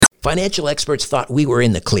Financial experts thought we were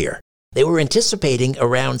in the clear. They were anticipating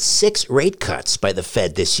around 6 rate cuts by the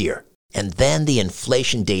Fed this year. And then the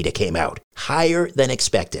inflation data came out, higher than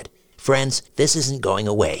expected. Friends, this isn't going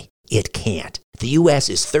away. It can't. The U.S.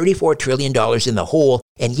 is $34 trillion in the hole,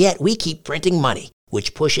 and yet we keep printing money,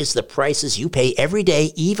 which pushes the prices you pay every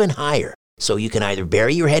day even higher. So you can either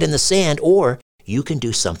bury your head in the sand or you can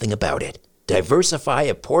do something about it. Diversify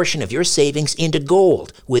a portion of your savings into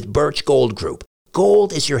gold with Birch Gold Group.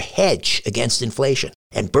 Gold is your hedge against inflation,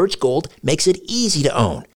 and Birch Gold makes it easy to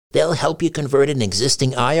own. They'll help you convert an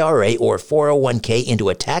existing IRA or 401k into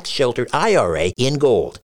a tax-sheltered IRA in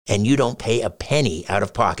gold, and you don't pay a penny out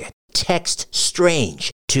of pocket. Text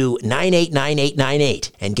STRANGE to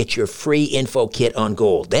 989898 and get your free info kit on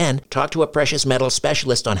gold. Then talk to a precious metal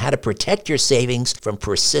specialist on how to protect your savings from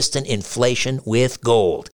persistent inflation with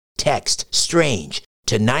gold. Text STRANGE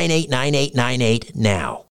to 989898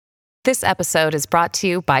 now. This episode is brought to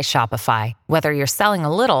you by Shopify. Whether you're selling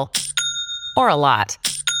a little or a lot,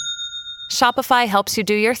 Shopify helps you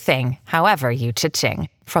do your thing, however you cha-ching.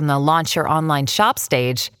 From the launch your online shop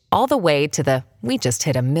stage, all the way to the we just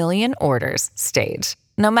hit 1 million orders stage.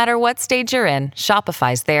 No matter what stage you're in,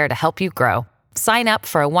 Shopify's there to help you grow. Sign up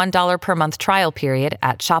for a $1 per month trial period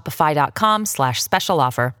at shopify.com/special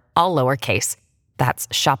offer, all lowercase. That's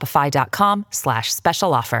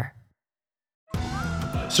shopify.com/special offer.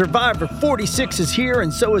 Survivor 46 is here,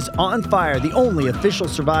 and so is On Fire, the only official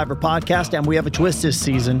Survivor podcast, and we have a twist this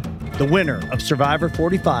season. The winner of Survivor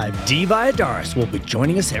 45, Dee Valladares, will be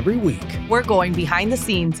joining us every week. We're going behind the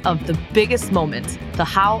scenes of the biggest moments, the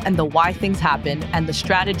how and the why things happen, and the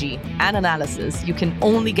strategy and analysis you can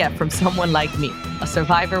only get from someone like me, a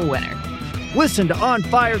Survivor winner. Listen to On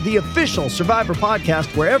Fire, the official Survivor podcast,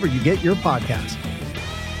 wherever you get your podcasts.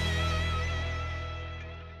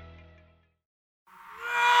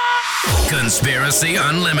 Conspiracy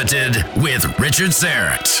Unlimited with Richard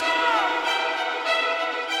Syrett.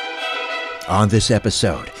 On this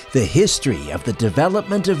episode, the history of the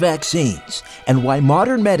development of vaccines and why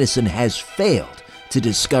modern medicine has failed to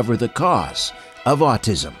discover the cause of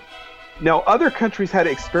autism. Now, other countries had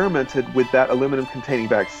experimented with that aluminum-containing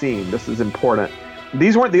vaccine. This is important.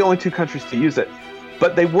 These weren't the only 2 countries to use it,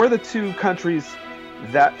 but they were the 2 countries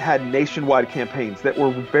that had nationwide campaigns that were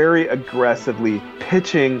very aggressively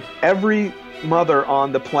pitching every mother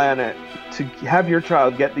on the planet to have your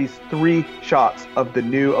child get these 3 shots of the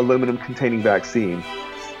new aluminum-containing vaccine.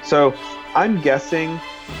 So I'm guessing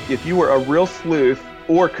if you were a real sleuth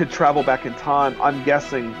or could travel back in time, I'm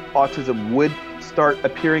guessing autism would start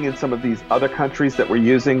appearing in some of these other countries that were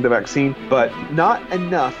using the vaccine, but not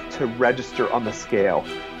enough to register on the scale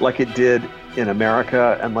like it did in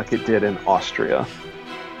America and like it did in Austria.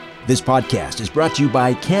 This podcast is brought to you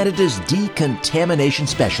by Canada's decontamination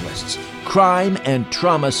specialists, Crime and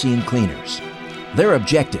Trauma Scene Cleaners. Their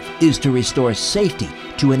objective is to restore safety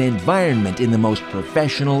to an environment in the most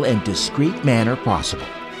professional and discreet manner possible.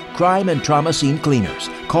 Crime and Trauma Scene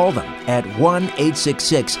Cleaners. Call them at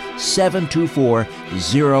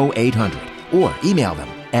 1-866-724-0800 or email them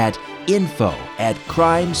at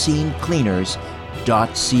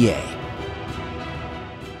info@crimescenecleaners.ca.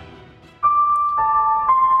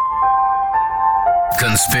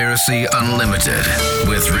 Conspiracy Unlimited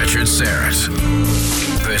with Richard Syrett.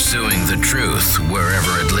 Pursuing the truth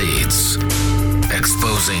wherever it leads.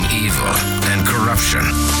 Exposing evil and corruption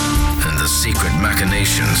and the secret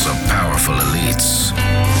machinations of powerful elites.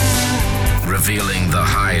 Revealing the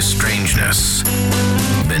high strangeness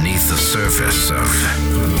beneath the surface of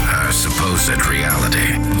our supposed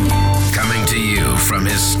reality. Coming to you from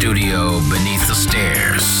his studio beneath the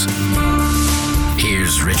stairs.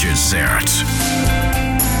 Here's Richard Syrett.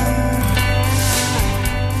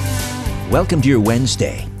 Welcome to your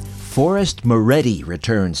Wednesday. Forrest Moretti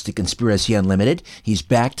returns to Conspiracy Unlimited. He's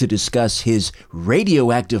back to discuss his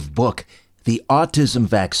radioactive book, The Autism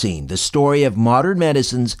Vaccine, the story of modern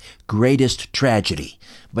medicine's greatest tragedy.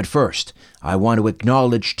 But first, I want to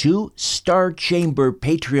acknowledge 2 Star Chamber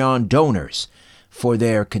Patreon donors for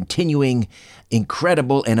their continuing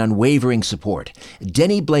incredible and unwavering support.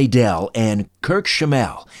 Denny Bladell and Kirk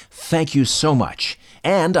Shamel, thank you so much.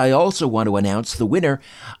 And I also want to announce the winner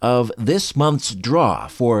of this month's draw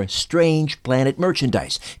for Strange Planet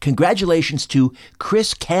merchandise. Congratulations to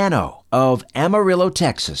Chris Cano of Amarillo,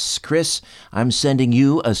 Texas. Chris, I'm sending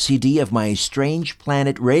you a CD of my Strange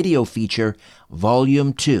Planet radio feature,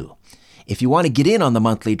 Volume 2. If you want to get in on the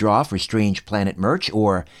monthly draw for Strange Planet merch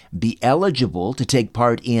or be eligible to take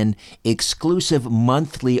part in exclusive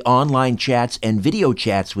monthly online chats and video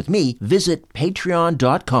chats with me, visit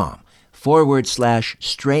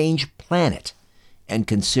patreon.com/Strange Planet and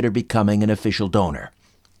consider becoming an official donor.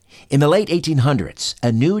 In the late 1800s,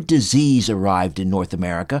 a new disease arrived in North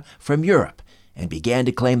America from Europe and began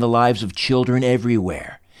to claim the lives of children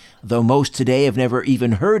everywhere. Though most today have never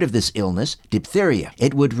even heard of this illness, diphtheria,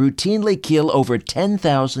 it would routinely kill over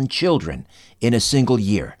 10,000 children in a single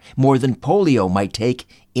year, more than polio might take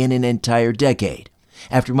in an entire decade.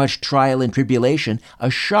 After much trial and tribulation, a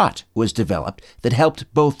shot was developed that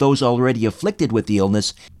helped both those already afflicted with the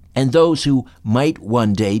illness and those who might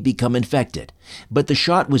one day become infected. But the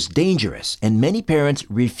shot was dangerous, and many parents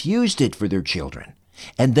refused it for their children.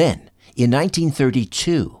 And then, in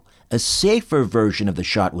 1932, a safer version of the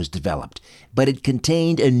shot was developed, but it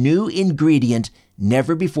contained a new ingredient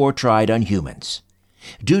never before tried on humans.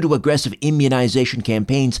 Due to aggressive immunization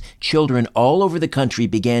campaigns, children all over the country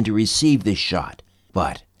began to receive this shot.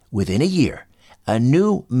 But within a year, a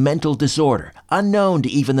new mental disorder, unknown to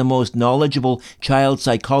even the most knowledgeable child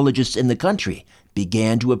psychologists in the country,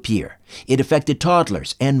 began to appear. It affected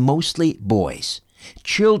toddlers and mostly boys.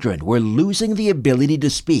 Children were losing the ability to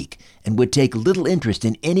speak and would take little interest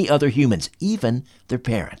in any other humans, even their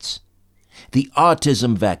parents. The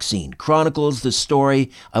autism vaccine chronicles the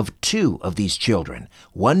story of two of these children,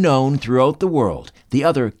 one known throughout the world, the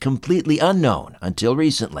other completely unknown until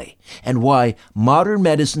recently, and why modern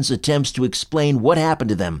medicine's attempts to explain what happened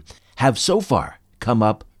to them have so far come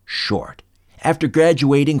up short. After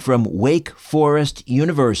graduating from Wake Forest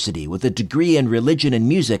University with a degree in religion and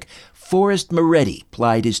music, Forrest Moretti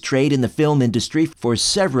plied his trade in the film industry for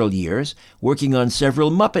several years, working on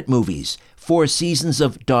several Muppet movies, 4 seasons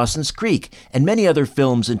of Dawson's Creek, and many other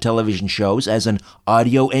films and television shows as an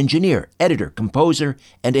audio engineer, editor, composer,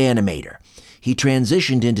 and animator. He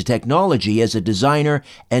transitioned into technology as a designer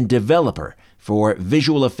and developer for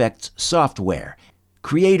visual effects software,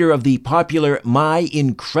 creator of the popular My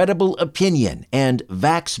Incredible Opinion and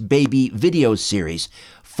Vax Baby video series.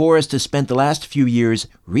 Forrest has spent the last few years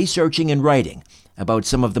researching and writing about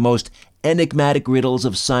some of the most enigmatic riddles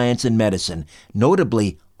of science and medicine,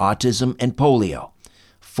 notably autism and polio.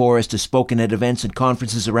 Forrest has spoken at events and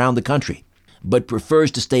conferences around the country, but prefers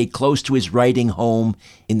to stay close to his writing home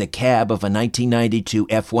in the cab of a 1992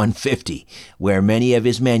 F-150, where many of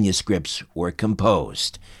his manuscripts were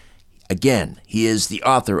composed. Again, he is the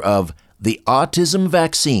author of The Autism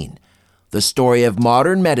Vaccine, the story of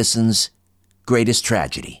modern medicine's greatest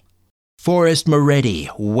tragedy. Forrest Moretti,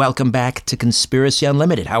 welcome back to Conspiracy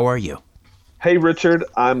Unlimited. How are you? Hey, Richard.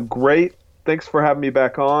 I'm great. Thanks for having me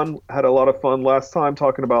back on. Had a lot of fun last time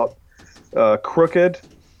talking about Crooked,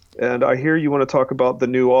 and I hear you want to talk about the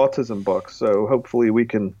new autism book, so hopefully we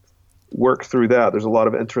can work through that. There's a lot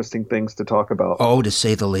of interesting things to talk about. Oh, to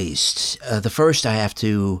say the least. The first, I have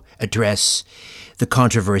to address the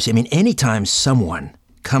controversy. I mean, anytime someone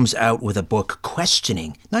comes out with a book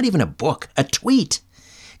questioning, not even a book, a tweet,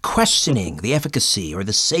 questioning the efficacy or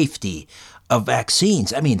the safety of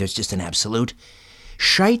vaccines, I mean, there's just an absolute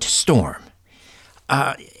shite storm.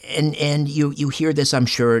 And you hear this, I'm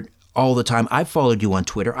sure, all the time. I've followed you on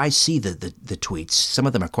Twitter. I see the tweets. Some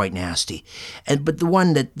of them are quite nasty. But the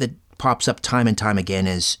one that pops up time and time again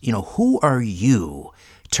is, who are you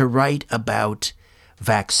to write about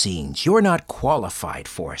vaccines? You're not qualified,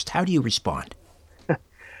 Forrest. How do you respond?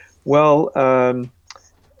 Well,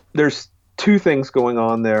 there's two things going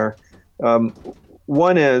on there.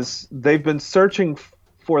 One is they've been searching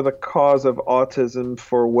for the cause of autism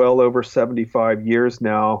for well over 75 years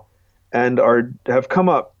now, and have come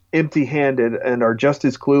up empty-handed and are just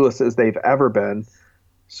as clueless as they've ever been.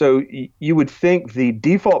 So you would think the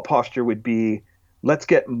default posture would be, let's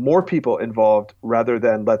get more people involved rather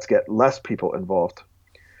than let's get less people involved.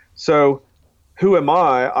 So who am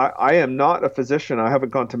I? I am not a physician. I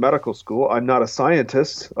haven't gone to medical school. I'm not a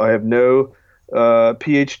scientist. I have no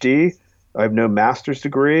PhD. I have no master's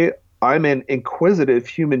degree. I'm an inquisitive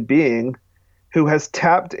human being who has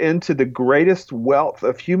tapped into the greatest wealth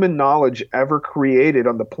of human knowledge ever created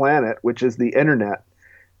on the planet, which is the internet.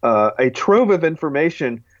 A trove of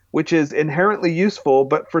information which is inherently useful,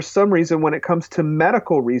 but for some reason when it comes to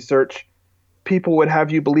medical research, people would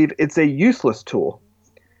have you believe it's a useless tool.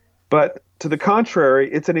 But to the contrary,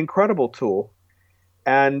 it's an incredible tool.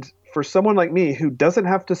 And for someone like me who doesn't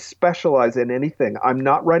have to specialize in anything, I'm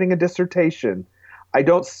not writing a dissertation, I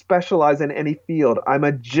don't specialize in any field. I'm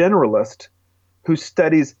a generalist who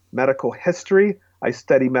studies medical history. I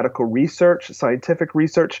study medical research, scientific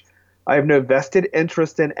research. I have no vested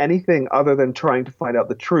interest in anything other than trying to find out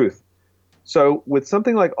the truth. So with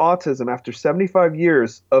something like autism, after 75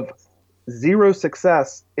 years of zero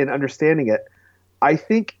success in understanding it, I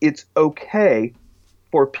think it's okay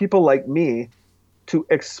for people like me to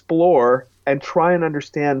explore and try and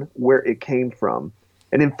understand where it came from.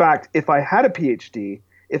 And in fact, if I had a PhD,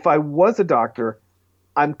 if I was a doctor,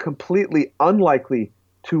 I'm completely unlikely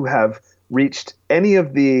to have reached any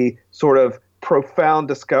of the sort of profound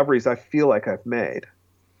discoveries I feel like I've made.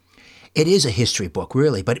 It is a history book,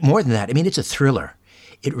 really, but more than that, I mean, it's a thriller.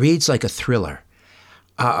 It reads like a thriller.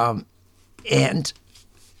 And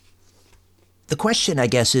the question, I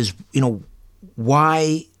guess, is,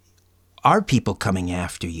 why are people coming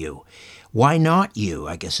after you? Why not you,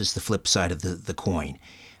 I guess, is the flip side of the coin.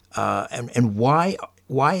 And why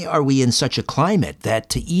are we in such a climate that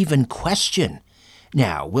to even question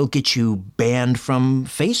now will get you banned from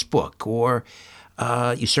Facebook, or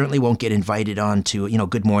you certainly won't get invited on to,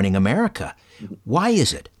 Good Morning America. Why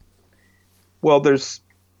is it? Well, there's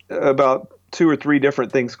about 2 or 3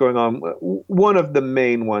 different things going on. One of the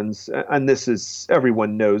main ones, and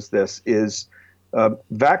everyone knows this, is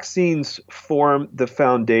vaccines form the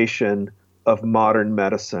foundation of modern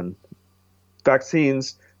medicine.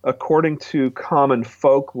 Vaccines, according to common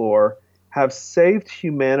folklore, have saved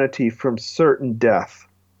humanity from certain death.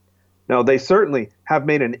 Now, they certainly have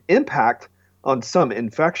made an impact on some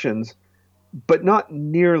infections, but not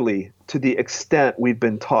nearly to the extent we've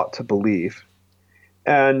been taught to believe.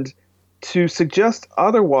 And to suggest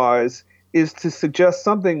otherwise is to suggest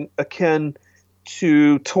something akin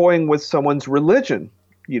to toying with someone's religion.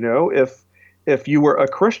 If you were a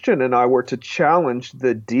Christian and I were to challenge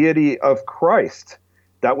the deity of Christ,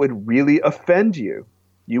 that would really offend you.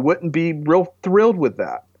 You wouldn't be real thrilled with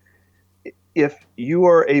that. If you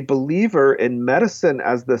are a believer in medicine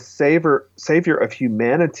as the savior of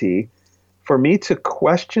humanity, for me to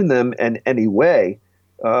question them in any way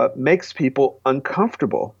makes people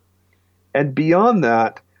uncomfortable. And beyond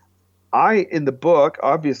that, I, in the book,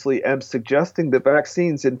 obviously am suggesting that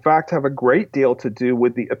vaccines, in fact, have a great deal to do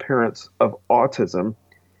with the appearance of autism.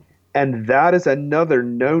 And that is another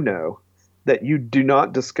no-no that you do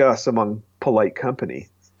not discuss among polite company.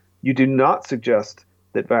 You do not suggest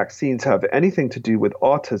that vaccines have anything to do with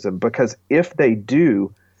autism, because if they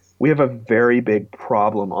do, we have a very big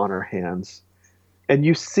problem on our hands. And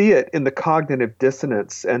you see it in the cognitive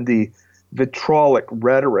dissonance and the vitriolic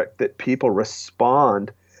rhetoric that people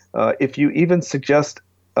respond. If you even suggest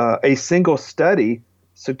a single study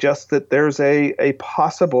suggests that there's a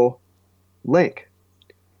possible link.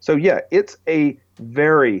 So yeah, it's a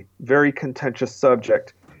very, very contentious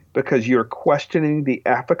subject because you're questioning the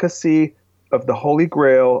efficacy of the Holy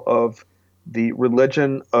Grail of the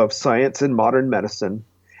religion of science and modern medicine.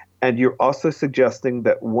 And you're also suggesting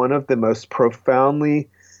that one of the most profoundly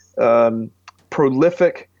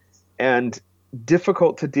prolific and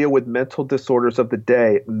difficult to deal with mental disorders of the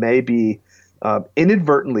day may be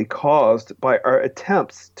inadvertently caused by our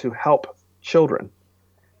attempts to help children.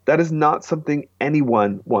 That is not something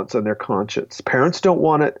anyone wants on their conscience. Parents don't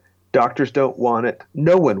want it. Doctors don't want it.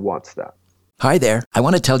 No one wants that. Hi there. I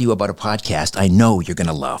want to tell you about a podcast I know you're going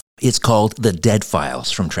to love. It's called The Dead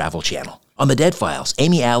Files from Travel Channel. On The Dead Files,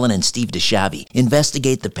 Amy Allen and Steve DeShavi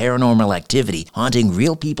investigate the paranormal activity haunting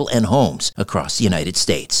real people and homes across the United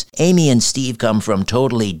States. Amy and Steve come from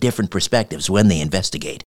totally different perspectives when they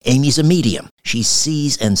investigate. Amy's a medium. She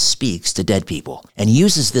sees and speaks to dead people and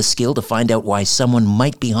uses this skill to find out why someone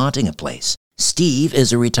might be haunting a place. Steve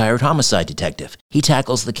is a retired homicide detective. He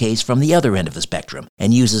tackles the case from the other end of the spectrum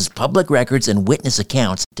and uses public records and witness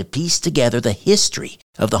accounts to piece together the history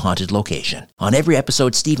of the haunted location. On every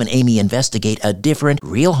episode, Steve and Amy investigate a different,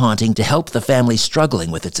 real haunting to help the family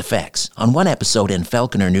struggling with its effects. On one episode in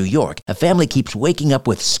Falconer, New York, a family keeps waking up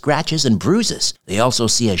with scratches and bruises. They also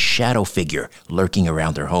see a shadow figure lurking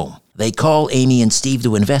around their home. They call Amy and Steve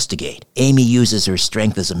to investigate. Amy uses her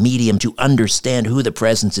strength as a medium to understand who the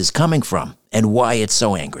presence is coming from and why it's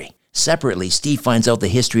so angry. Separately, Steve finds out the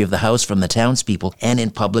history of the house from the townspeople and in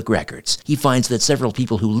public records. He finds that several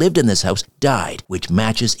people who lived in this house died, which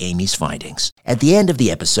matches Amy's findings. At the end of the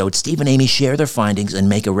episode, Steve and Amy share their findings and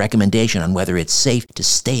make a recommendation on whether it's safe to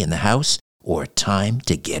stay in the house or time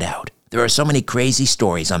to get out. There are so many crazy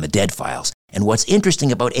stories on The Dead Files, and what's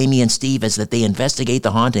interesting about Amy and Steve is that they investigate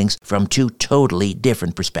the hauntings from two totally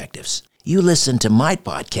different perspectives. You listen to my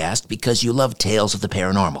podcast because you love tales of the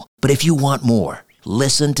paranormal, but if you want more,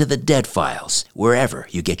 listen to The Dead Files wherever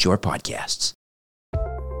you get your podcasts.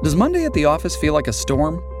 Does Monday at the office feel like a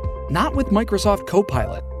storm? Not with Microsoft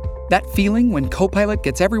Copilot. That feeling when Copilot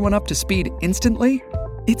gets everyone up to speed instantly?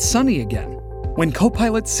 It's sunny again. When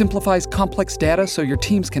Copilot simplifies complex data so your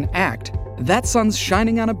teams can act, that sun's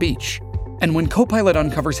shining on a beach. And when Copilot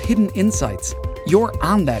uncovers hidden insights, you're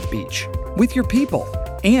on that beach with your people,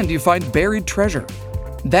 and you find buried treasure.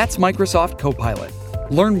 That's Microsoft Copilot.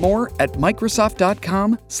 Learn more at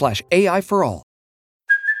Microsoft.com/AI for all.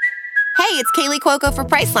 Hey, it's Kaylee Cuoco for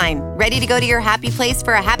Priceline. Ready to go to your happy place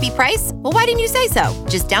for a happy price? Well, why didn't you say so?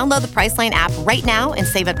 Just download the Priceline app right now and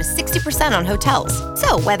save up to 60% on hotels.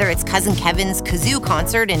 So whether it's Cousin Kevin's Kazoo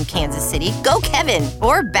Concert in Kansas City, go Kevin,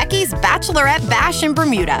 or Becky's Bachelorette Bash in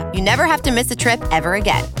Bermuda, you never have to miss a trip ever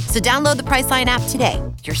again. So download the Priceline app today.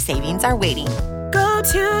 Your savings are waiting. Go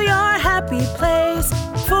to your happy place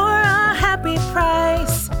for a happy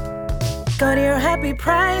price. Go to your happy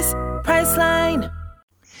price, Priceline.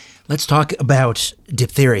 Let's talk about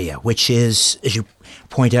diphtheria, which is, as you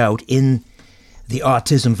point out, in the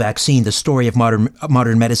autism vaccine, the story of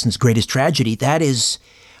modern medicine's greatest tragedy. That is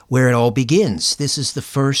where it all begins. This is the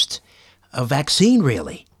first vaccine,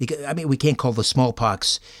 really. Because, I mean, we can't call the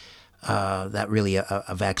smallpox that really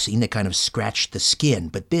a vaccine that kind of scratched the skin.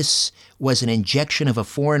 But this was an injection of a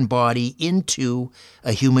foreign body into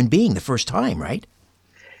a human being the first time, right?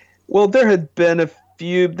 Well, there had been a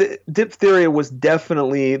few. Diphtheria was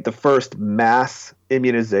definitely the first mass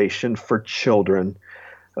immunization for children.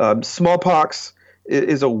 Smallpox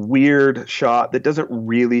is a weird shot that doesn't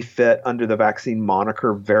really fit under the vaccine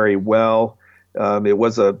moniker very well. It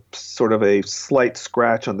was a sort of a slight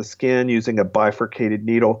scratch on the skin using a bifurcated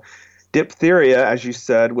needle. Diphtheria, as you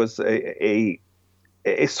said, was a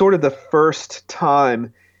sort of the first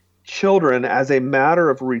time children, as a matter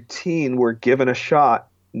of routine, were given a shot,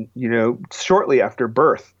 shortly after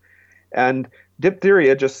birth. And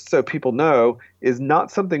diphtheria, just so people know, is not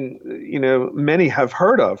something, many have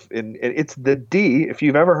heard of. And it's the D, if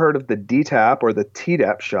you've ever heard of the DTaP or the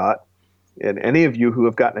Tdap shot, and any of you who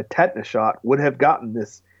have gotten a tetanus shot would have gotten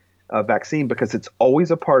this vaccine because it's always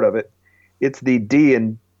a part of it. It's the D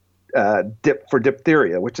in for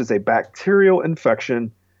diphtheria, which is a bacterial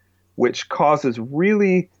infection which causes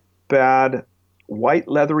really bad white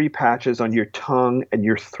leathery patches on your tongue and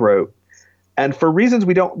your throat. And for reasons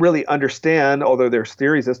we don't really understand, although there's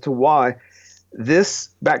theories as to why, this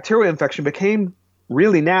bacterial infection became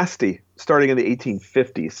really nasty starting in the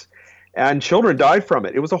 1850s. And children died from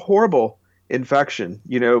it. It was a horrible infection.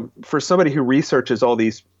 For somebody who researches all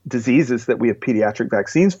these diseases that we have pediatric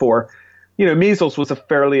vaccines for, measles was a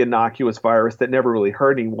fairly innocuous virus that never really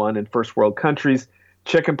hurt anyone in first world countries.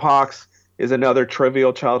 Chickenpox is another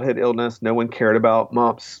trivial childhood illness no one cared about.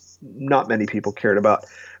 Mumps, not many people cared about.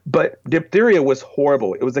 But diphtheria was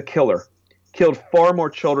horrible. It was a killer. Killed far more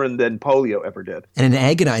children than polio ever did. And an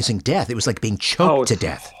agonizing death. It was like being choked to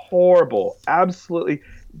death. Horrible. Absolutely.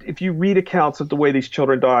 If you read accounts of the way these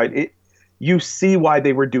children died, you see why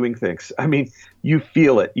they were doing things. I mean, you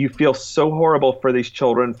feel it. You feel so horrible for these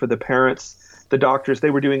children, for the parents, the doctors. They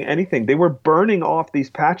were doing anything. They were burning off these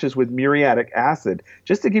patches with muriatic acid.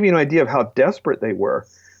 Just to give you an idea of how desperate they were.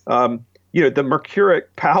 The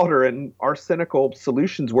mercuric powder and arsenical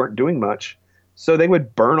solutions weren't doing much. So they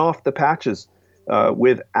would burn off the patches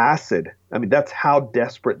with acid. I mean, that's how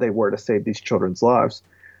desperate they were to save these children's lives.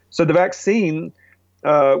 So the vaccine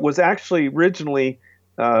was actually originally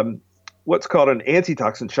what's called an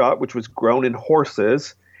antitoxin shot, which was grown in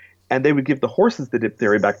horses. And they would give the horses the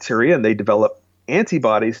diphtheria bacteria, and they develop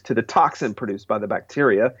antibodies to the toxin produced by the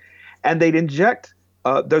bacteria. And they'd inject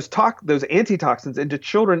those antitoxins into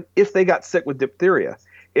children if they got sick with diphtheria.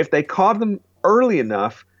 If they caught them early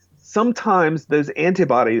enough, sometimes those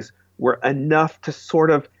antibodies were enough to sort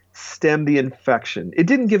of stem the infection. It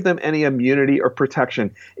didn't give them any immunity or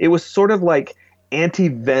protection. It was sort of like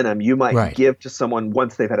anti-venom you might give to someone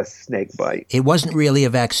once they've had a snake bite. It wasn't really a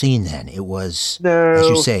vaccine then. It was, as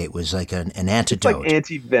you say, it was like an antidote. It's like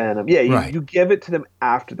anti-venom. Yeah, you give it to them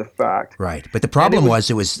after the fact. Right. But the problem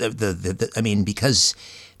was because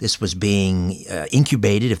this was being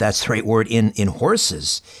incubated, if that's the right word, in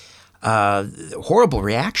horses, horrible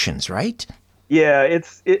reactions, right? Yeah,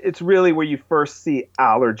 it's really where you first see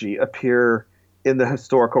allergy appear in the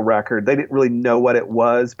historical record. They didn't really know what it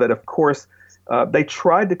was, but of course, they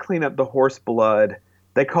tried to clean up the horse blood.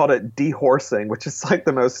 They called it dehorsing, which is like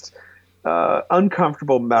the most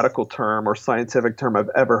uncomfortable medical term or scientific term I've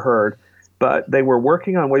ever heard. But they were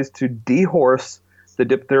working on ways to dehorse the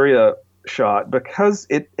diphtheria shot because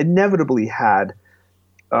it inevitably had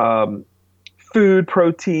food,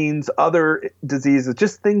 proteins, other diseases,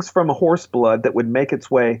 just things from horse blood that would make its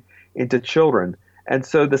way into children. And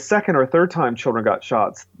so the second or third time children got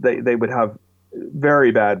shots, they would have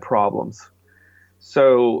very bad problems.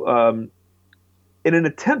 So in an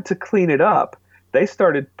attempt to clean it up, they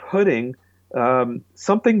started putting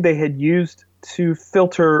something they had used to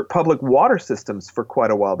filter public water systems for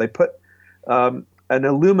quite a while. They put an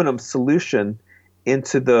aluminum solution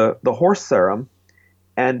into the horse serum,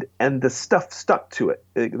 and the stuff stuck to it.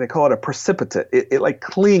 They call it a precipitate. It like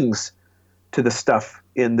clings to the stuff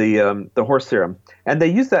in the horse serum, and they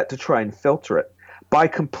used that to try and filter it. By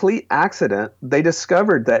complete accident, they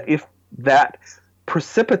discovered that if that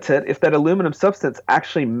precipitate, if that aluminum substance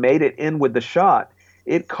actually made it in with the shot,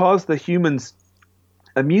 it caused the human's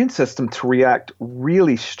immune system to react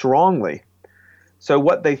really strongly. So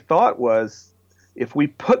what they thought was, if we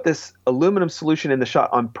put this aluminum solution in the shot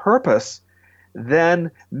on purpose,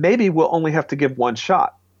 then maybe we'll only have to give one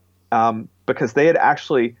shot, because they had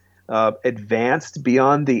actually advanced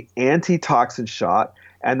beyond the antitoxin shot,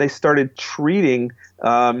 and they started treating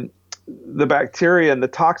the bacteria and the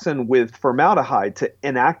toxin with formaldehyde to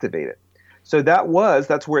inactivate it. So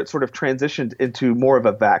that's where it sort of transitioned into more of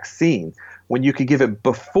a vaccine, when you could give it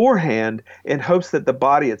beforehand in hopes that the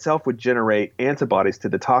body itself would generate antibodies to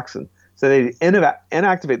the toxin. So they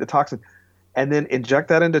inactivate the toxin and then inject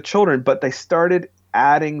that into children, but they started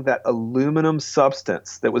adding that aluminum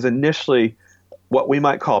substance that was initially what we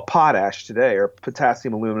might call potash today, or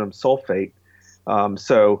potassium aluminum sulfate.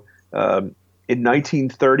 In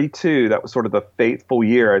 1932, that was sort of the fateful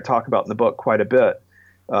year I talk about in the book quite a bit.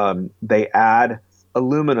 They add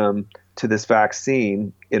aluminum to this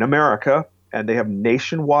vaccine in America, and they have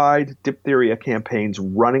nationwide diphtheria campaigns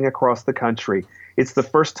running across the country. It's the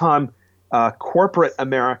first time corporate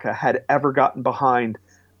America had ever gotten behind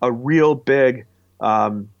a real big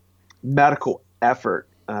medical effort.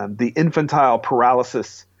 The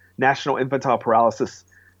National Infantile Paralysis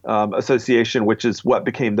Association, which is what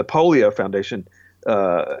became the Polio Foundation,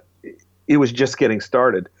 it was just getting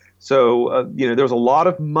started. So, there was a lot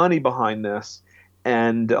of money behind this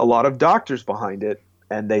and a lot of doctors behind it.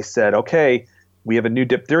 And they said, okay, we have a new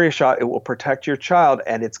diphtheria shot. It will protect your child.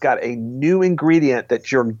 And it's got a new ingredient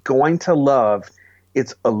that you're going to love.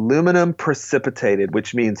 It's aluminum precipitated,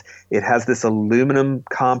 which means it has this aluminum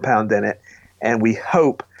compound in it. And we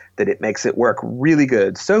hope that it makes it work really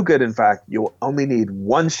good. So good, in fact, you'll only need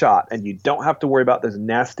one shot and you don't have to worry about those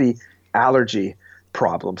nasty allergy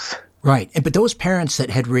problems. Right. But those parents that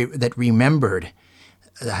that remembered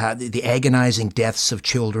the agonizing deaths of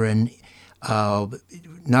children,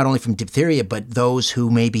 not only from diphtheria, but those who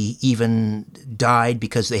maybe even died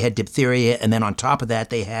because they had diphtheria, and then on top of that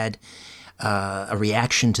they had a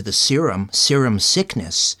reaction to the serum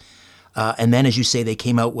sickness. And then, as you say, they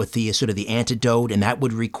came out with the sort of the antidote, and that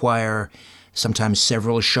would require sometimes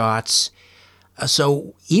several shots.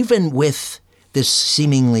 So even with this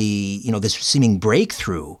seeming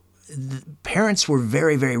breakthrough, the parents were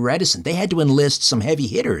very, very reticent. They had to enlist some heavy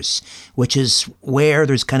hitters, which is where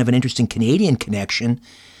there's kind of an interesting Canadian connection.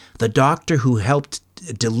 The doctor who helped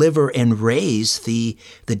deliver and raise the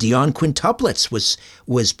Dionne quintuplets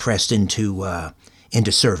was pressed into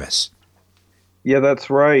service. Yeah, that's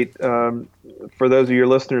right. For those of your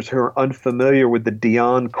listeners who are unfamiliar with the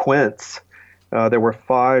Dionne quints, there were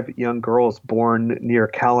 5 young girls born near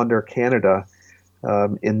Callander, Canada,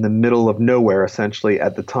 in the middle of nowhere, essentially,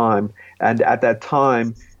 at the time. And at that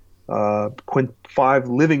time, 5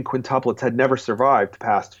 living quintuplets had never survived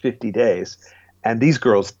past 50 days. And these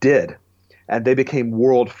girls did. And they became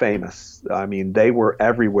world famous. I mean, they were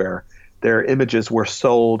everywhere. Their images were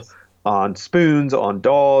sold on spoons, on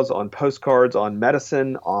dolls, on postcards, on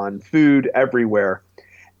medicine, on food, everywhere.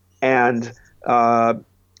 And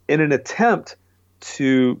in an attempt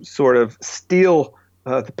to sort of steal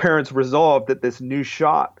the parents' resolve that this new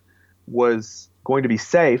shot was going to be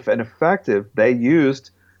safe and effective, they used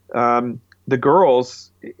the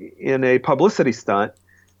girls in a publicity stunt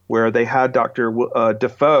where they had Dr.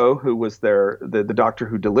 Defoe, who was the doctor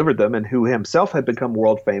who delivered them and who himself had become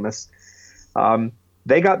world famous.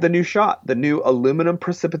 They got the new shot, the new aluminum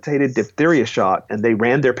precipitated diphtheria shot, and they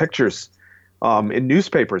ran their pictures in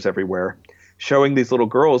newspapers everywhere, showing these little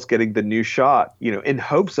girls getting the new shot, in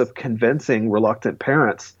hopes of convincing reluctant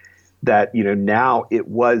parents that, now it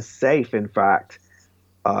was safe, in fact,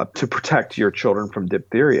 to protect your children from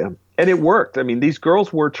diphtheria. And it worked. I mean, these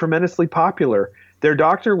girls were tremendously popular. Their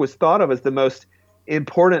doctor was thought of as the most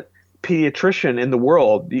important pediatrician in the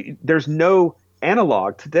world. There's no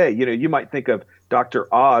analog today. You might think of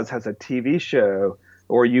Dr. Oz has a TV show,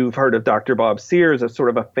 or you've heard of Dr. Bob Sears as sort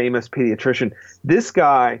of a famous pediatrician. This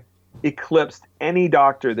guy eclipsed any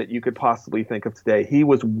doctor that you could possibly think of today. He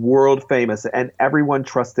was world famous, and everyone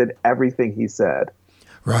trusted everything he said.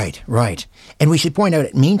 Right. And we should point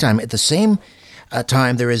out, meantime, at the same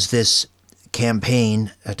time, there is this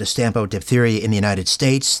campaign to stamp out diphtheria in the United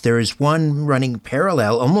States. There is one running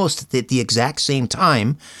parallel, almost at the exact same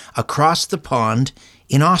time, across the pond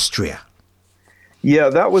in Austria. Yeah,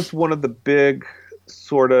 that was one of the big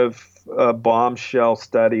sort of bombshell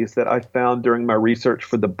studies that I found during my research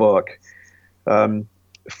for the book.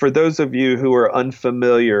 For those of you who are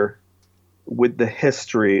unfamiliar with the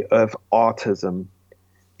history of autism.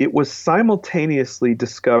 It was simultaneously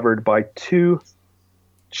discovered by two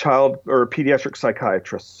child or pediatric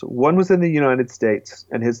psychiatrists. One was in the United States,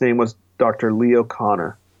 and his name was Dr. Leo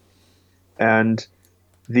Kanner. And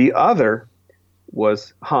the other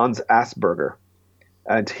was Hans Asperger.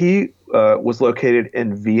 And he was located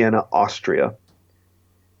in Vienna, Austria.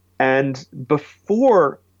 And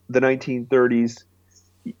before the 1930s,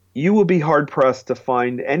 you will be hard-pressed to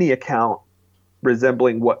find any account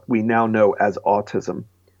resembling what we now know as autism.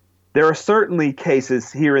 There are certainly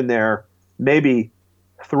cases here and there, maybe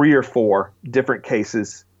 3 or 4 different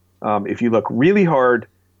cases. If you look really hard,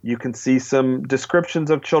 you can see some descriptions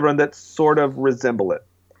of children that sort of resemble it.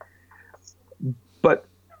 But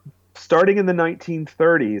starting in the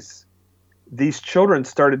 1930s, these children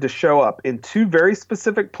started to show up in 2 very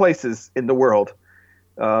specific places in the world.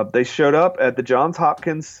 They showed up at the Johns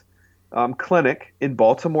Hopkins Clinic in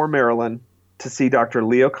Baltimore, Maryland, to see Dr.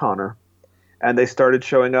 Leo Kanner. And they started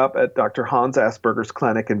showing up at Dr. Hans Asperger's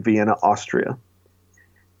clinic in Vienna, Austria.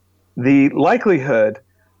 The likelihood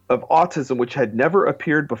of autism, which had never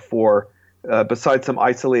appeared before, besides some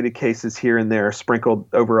isolated cases here and there sprinkled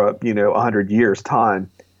over 100 years'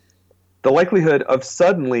 time, the likelihood of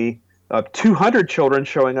suddenly 200 children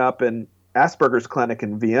showing up in Asperger's clinic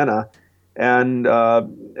in Vienna and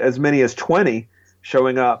as many as 20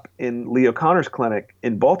 showing up in Leo Kanner's clinic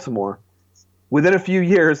in Baltimore. Within a few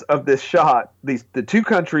years of this shot, the 2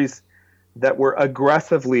 countries that were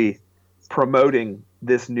aggressively promoting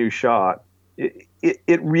this new shot,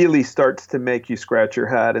 it really starts to make you scratch your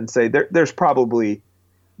head and say there's probably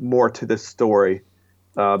more to this story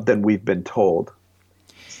than we've been told.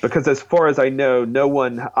 Because as far as I know,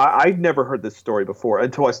 I'd never heard this story before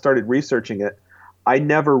until I started researching it. I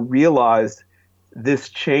never realized this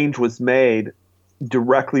change was made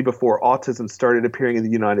directly before autism started appearing in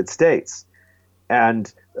the United States.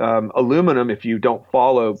 And aluminum, if you don't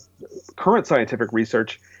follow current scientific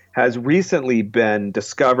research, has recently been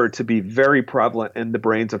discovered to be very prevalent in the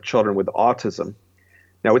brains of children with autism.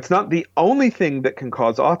 Now, it's not the only thing that can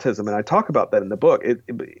cause autism, and I talk about that in the book.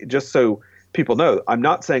 Just so people know, I'm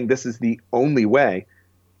not saying this is the only way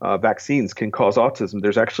vaccines can cause autism.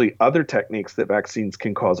 There's actually other techniques that vaccines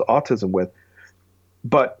can cause autism with.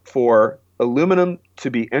 But for aluminum to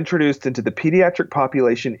be introduced into the pediatric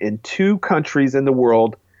population in 2 countries in the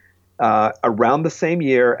world around the same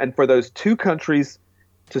year, and for those 2 countries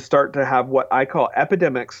to start to have what I call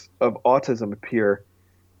epidemics of autism appear,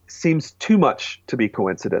 seems too much to be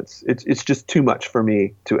coincidence. It's just too much for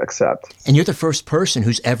me to accept. And you're the first person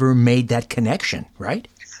who's ever made that connection, right?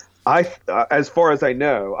 As far as I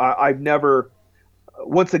know, I've never.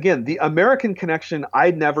 Once again, the American connection,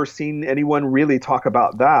 I'd never seen anyone really talk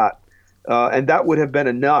about that. And that would have been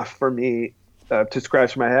enough for me to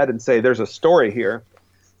scratch my head and say, there's a story here.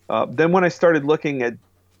 Then when I started looking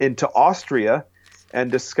into Austria and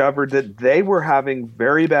discovered that they were having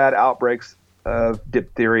very bad outbreaks of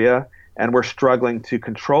diphtheria and were struggling to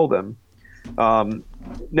control them.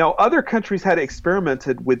 Now, other countries had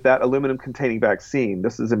experimented with that aluminum-containing vaccine.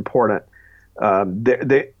 This is important.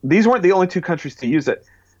 These weren't the only 2 countries to use it,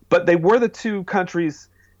 but they were the 2 countries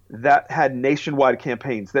that had nationwide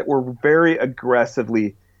campaigns that were very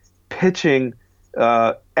aggressively pitching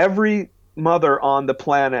every mother on the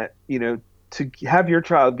planet, to have your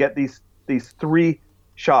child get these 3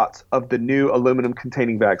 shots of the new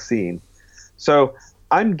aluminum-containing vaccine. So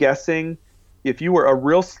I'm guessing if you were a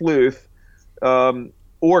real sleuth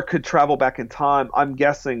or could travel back in time, I'm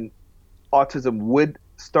guessing autism would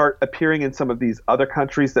start appearing in some of these other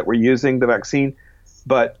countries that were using the vaccine,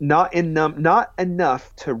 but not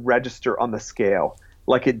enough to register on the scale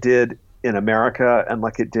like it did in America and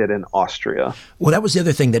like it did in Austria. Well, that was the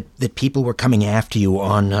other thing that people were coming after you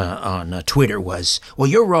on Twitter was, well,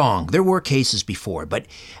 you're wrong. There were cases before. But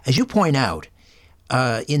as you point out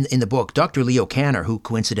in the book, Dr. Leo Kanner, who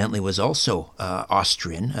coincidentally was also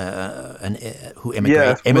Austrian, who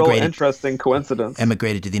emigrated. Real interesting coincidence.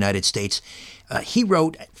 Emigrated to the United States. He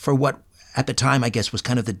wrote for what at the time, I guess, was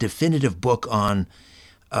kind of the definitive book on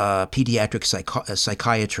pediatric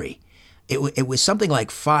psychiatry. It was something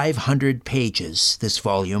like 500 pages, this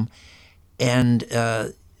volume, and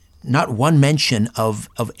not one mention of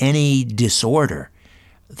any disorder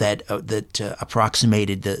that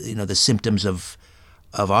approximated the symptoms of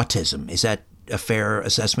autism. Is that a fair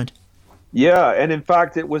assessment? Yeah, and in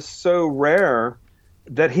fact, it was so rare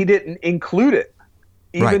that he didn't include it,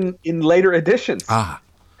 even in later editions.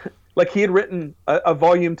 Like he had written a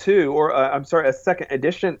volume 2, or a second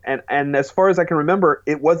edition, and as far as I can remember,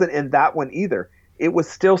 it wasn't in that one either. It was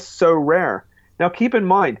still so rare. Now keep in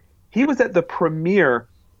mind, he was at the premiere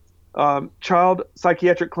child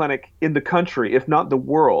psychiatric clinic in the country, if not the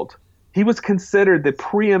world. He was considered the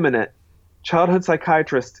preeminent childhood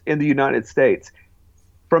psychiatrist in the United States.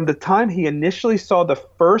 From the time he initially saw the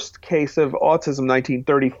first case of autism,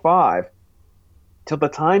 1935, till the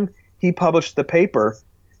time he published the paper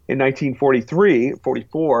in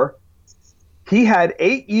 1944, he had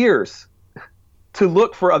 8 years to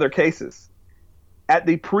look for other cases at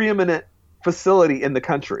the preeminent facility in the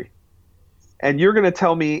country. And you're going to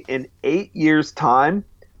tell me in 8 years' time,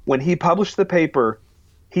 when he published the paper,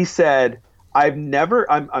 he said,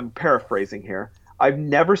 I'm paraphrasing here, I've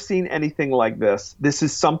never seen anything like this. This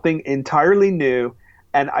is something entirely new,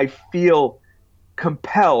 and I feel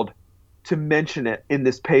compelled to mention it in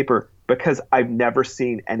this paper because I've never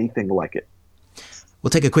seen anything like it.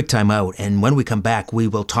 We'll take a quick time out, and when we come back, we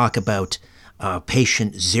will talk about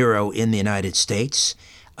patient zero in the United States,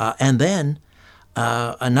 and then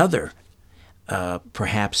another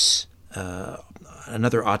autism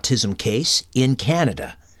case in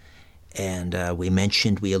Canada. And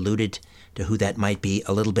we alluded to who that might be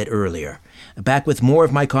a little bit earlier. Back with more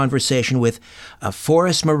of my conversation with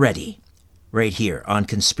Forrest Moretti right here on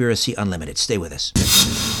Conspiracy Unlimited. Stay with us.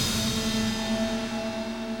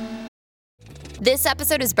 This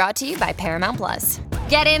episode is brought to you by Paramount Plus.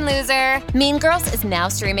 Get in, loser! Mean Girls is now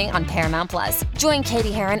streaming on Paramount Plus. Join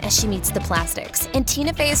Katie Heron as she meets the plastics in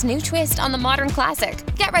Tina Fey's new twist on the modern classic.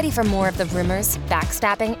 Get ready for more of the rumors,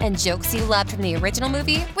 backstabbing, and jokes you loved from the original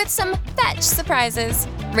movie with some fetch surprises.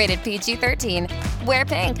 Rated PG-13. Wear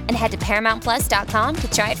pink and head to ParamountPlus.com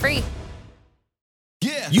to try it free.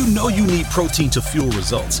 You know you need protein to fuel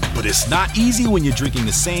results, but it's not easy when you're drinking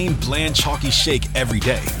the same bland, chalky shake every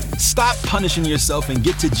day. Stop punishing yourself and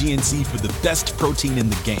get to GNC for the best protein in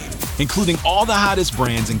the game, including all the hottest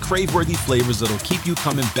brands and crave-worthy flavors that'll keep you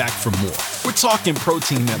coming back for more. We're talking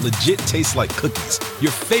protein that legit tastes like cookies,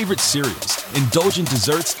 your favorite cereals, indulgent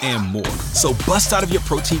desserts, and more. So bust out of your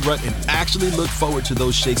protein rut and actually look forward to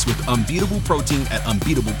those shakes with unbeatable protein at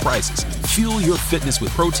unbeatable prices. Fuel your fitness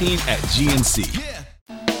with protein at GNC.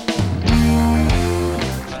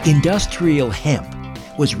 Industrial hemp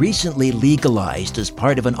was recently legalized as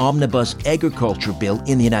part of an omnibus agriculture bill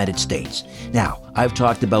in the United States. Now, I've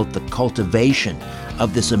talked about the cultivation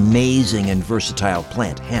of this amazing and versatile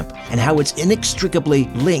plant, hemp, and how it's inextricably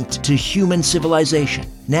linked to human civilization.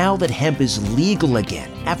 Now that hemp is legal again,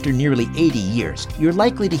 after nearly 80 years, you're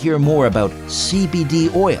likely to hear more about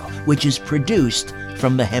CBD oil, which is produced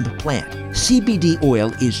from the hemp plant. CBD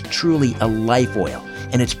oil is truly a life oil,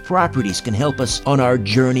 and its properties can help us on our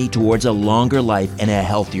journey towards a longer life and a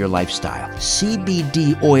healthier lifestyle.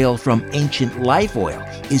 CBD oil from Ancient Life Oil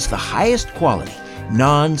is the highest quality,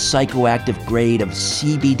 non-psychoactive grade of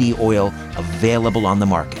CBD oil available on the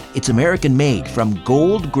market. It's American-made from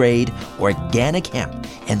gold-grade organic hemp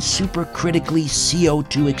and supercritically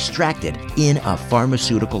CO2 extracted in a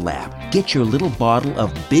pharmaceutical lab. Get your little bottle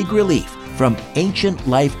of Big Relief from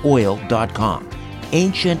AncientLifeOil.com.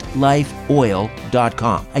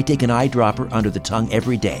 AncientLifeOil.com. I take an eyedropper under the tongue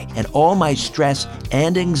every day, and all my stress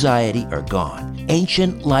and anxiety are gone.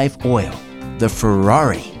 Ancient Life Oil, the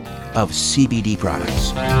Ferrari of CBD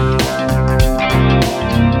products.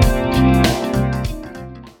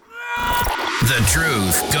 The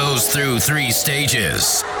truth goes through 3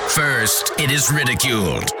 stages. First, it is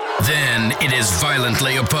ridiculed. Then, it is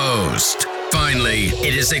violently opposed. Finally,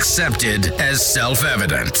 it is accepted as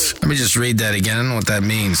self-evident. Let me just read that again. I don't know what that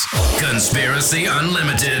means. Conspiracy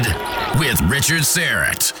Unlimited with Richard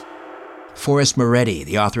Syrett. Forrest Moretti,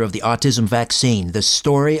 the author of The Autism Vaccine, the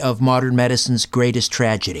story of modern medicine's greatest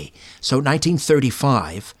tragedy. So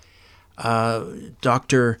 1935,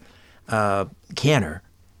 Dr. Kanner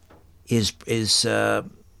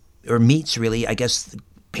meets really, I guess,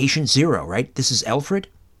 patient zero, right? This is Alfred?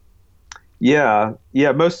 Yeah.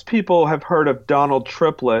 Most people have heard of Donald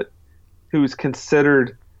Triplett, who's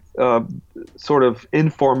considered sort of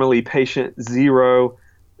informally patient zero,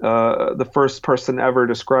 the first person ever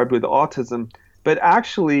described with autism. But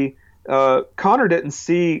actually, Kanner didn't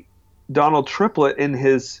see Donald Triplett in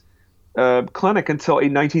his clinic until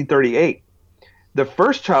 1938. The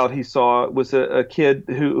first child he saw was a kid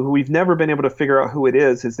who we've never been able to figure out who it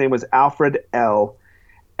is. His name was Alfred L.,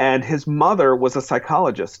 and his mother was a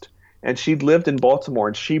psychologist. And she'd lived in Baltimore,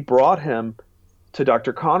 and she brought him to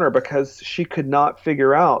Dr. Kanner because she could not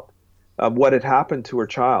figure out what had happened to her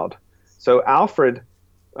child. So Alfred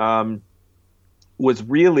was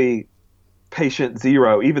really patient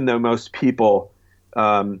zero, even though most people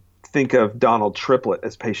think of Donald Triplett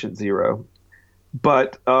as patient zero.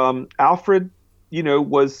 But Alfred,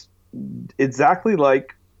 was exactly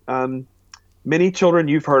like many children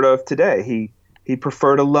you've heard of today. He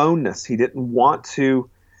preferred aloneness. He didn't want to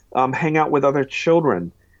hang out with other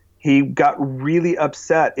children. He got really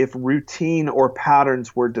upset if routine or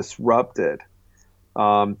patterns were disrupted.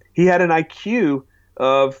 He had an IQ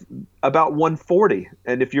of about 140.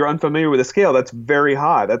 And if you're unfamiliar with the scale, that's very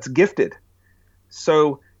high. That's gifted.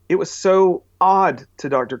 So it was so odd to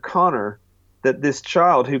Dr. Conner that this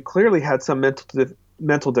child, who clearly had some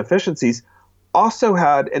mental deficiencies, also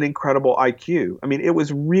had an incredible IQ. I mean, it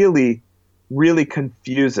was really, really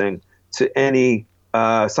confusing to any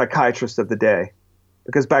psychiatrist of the day,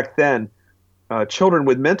 because back then, children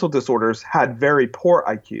with mental disorders had very poor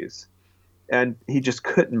IQs, and he just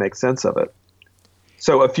couldn't make sense of it.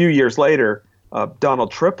 So a few years later,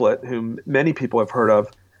 Donald Triplett, whom many people have heard of,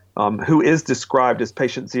 who is described as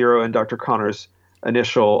patient zero in Dr. Conner's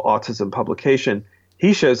initial autism publication,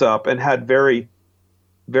 he shows up and had very,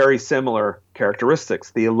 very similar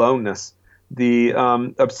characteristics: the aloneness, the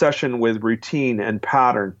obsession with routine and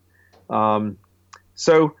pattern.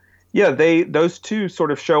 So yeah, those two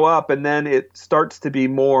sort of show up, and then it starts to be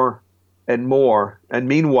more and more. And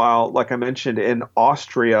meanwhile, like I mentioned, in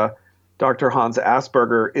Austria, Dr. Hans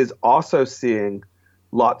Asperger is also seeing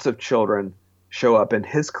lots of children show up in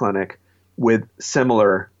his clinic with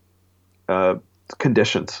similar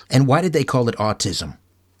conditions. And why did they call it autism?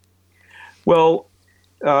 Well,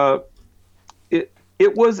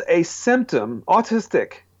 it was a symptom.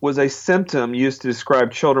 Autistic was a symptom used to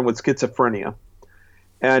describe children with schizophrenia.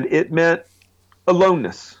 And it meant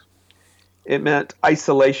aloneness. It meant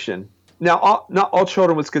isolation. Now, not all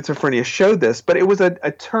children with schizophrenia showed this, but it was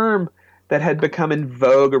a term that had become in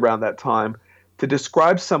vogue around that time to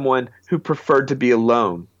describe someone who preferred to be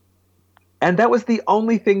alone. And that was the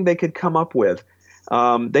only thing they could come up with.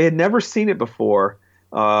 They had never seen it before.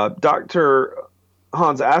 Dr.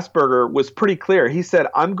 Hans Asperger was pretty clear. He said,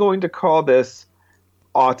 I'm going to call this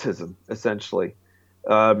autism, essentially.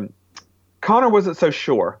 Conner wasn't so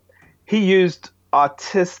sure. He used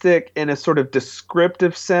autistic in a sort of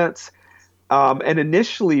descriptive sense. And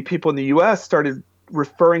initially, people in the U.S. started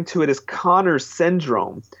referring to it as Conner's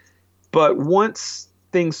syndrome. But once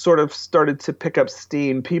things sort of started to pick up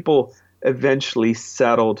steam, people eventually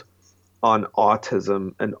settled on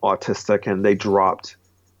autism and autistic, and they dropped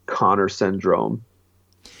Conner syndrome.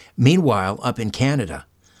 Meanwhile, up in Canada,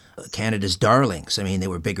 Canada's darlings, I mean, they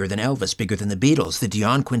were bigger than Elvis, bigger than the Beatles, the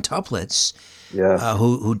Dion quintuplets, yes.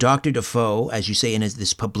 who Dr. Defoe, as you say, in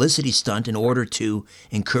this publicity stunt in order to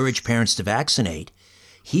encourage parents to vaccinate,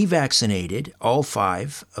 he vaccinated all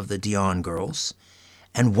 5 of the Dion girls,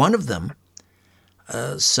 and one of them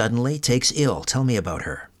suddenly takes ill. Tell me about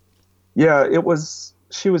her. Yeah,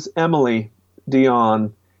 she was Emily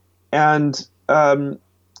Dion, and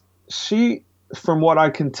she, from what I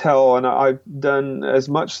can tell, and I've done as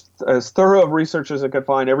thorough of research as I could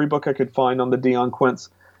find, every book I could find on the Dion quints,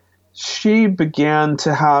 she began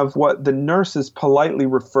to have what the nurses politely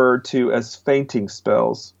referred to as fainting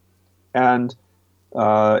spells. And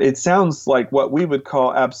it sounds like what we would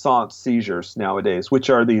call absence seizures nowadays, which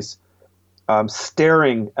are these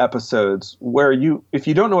staring episodes where if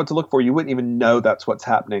you don't know what to look for, you wouldn't even know that's what's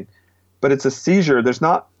happening. But it's a seizure. There's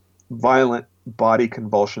not violent body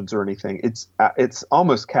convulsions or anything. It's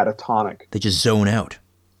almost catatonic. They just zone out.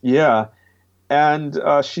 Yeah. And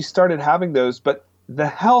she started having those, but the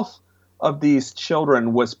health of these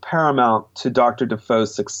children was paramount to Dr.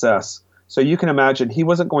 Defoe's success. So you can imagine he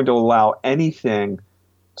wasn't going to allow anything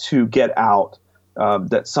to get out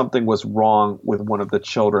that something was wrong with one of the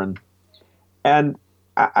children. And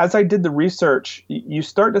as I did the research, you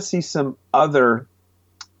start to see some other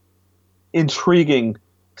intriguing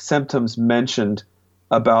symptoms mentioned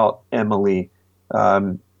about Emily.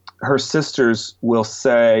 Her sisters will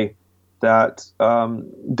say that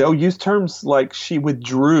they'll use terms like she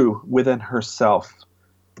withdrew within herself.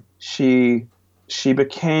 She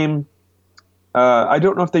became, I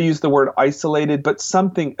don't know if they use the word isolated, but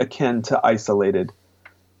something akin to isolated.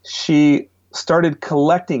 She started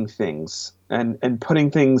collecting things and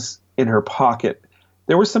putting things in her pocket.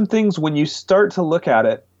 There were some things, when you start to look at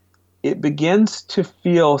it, it begins to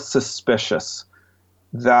feel suspicious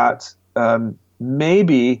that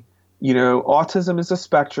maybe, autism is a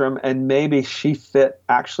spectrum, and maybe she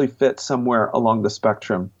actually fit somewhere along the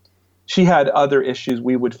spectrum. She had other issues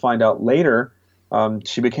we would find out later.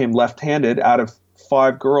 She became left-handed. Out of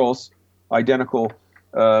 5 girls, identical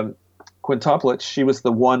quintuplets, she was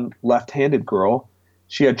the one left-handed girl.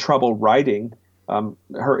 She had trouble writing.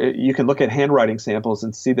 You can look at handwriting samples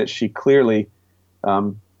and see that she clearly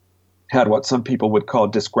had what some people would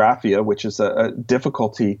call dysgraphia, which is a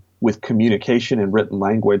difficulty with communication in written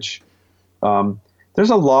language. There's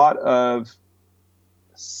a lot of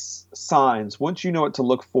signs, once you know what to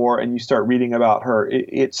look for and you start reading about her,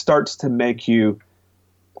 it starts to make you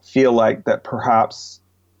feel like that perhaps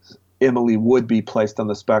Emily would be placed on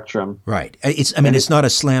the spectrum. Right. It's not a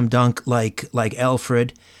slam dunk like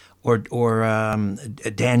Alfred or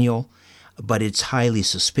Daniel, but it's highly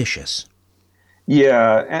suspicious.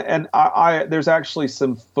 Yeah, and I there's actually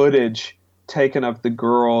some footage taken of the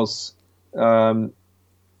girls,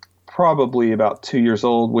 probably about 2 years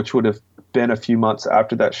old, which would have been a few months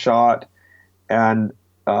after that shot. And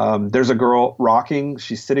there's a girl rocking.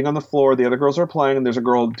 She's sitting on the floor. The other girls are playing, and there's a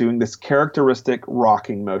girl doing this characteristic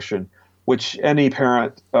rocking motion, which any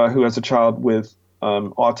parent who has a child with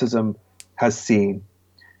autism has seen.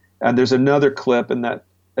 And there's another clip in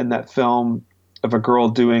that film of a girl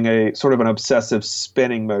doing a sort of an obsessive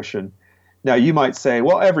spinning motion. Now you might say,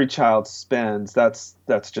 well, every child spins. That's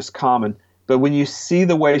just common. But when you see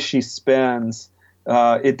the way she spins,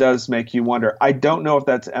 it does make you wonder. I don't know if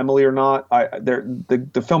that's Emily or not.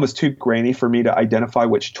 The film is too grainy for me to identify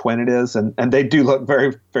which twin it is, and they do look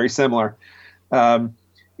very, very similar.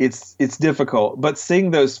 It's difficult. But seeing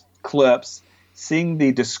those clips, seeing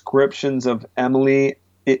the descriptions of Emily,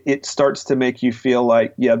 it starts to make you feel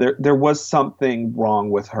like, yeah, there was something wrong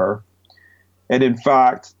with her. And in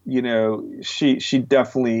fact, she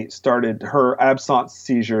definitely started, her absence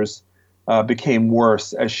seizures became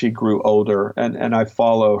worse as she grew older. And I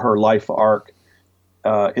follow her life arc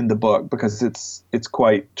in the book because it's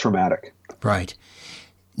quite traumatic. Right.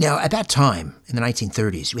 Now, at that time, in the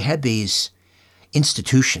 1930s, we had these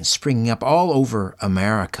institutions springing up all over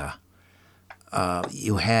America.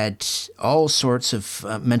 You had all sorts of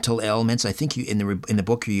mental ailments. I think in the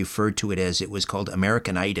book you referred to it as it was called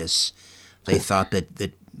Americanitis. They thought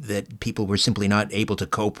that people were simply not able to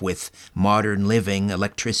cope with modern living,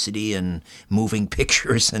 electricity, and moving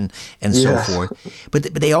pictures and so forth.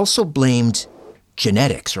 But they also blamed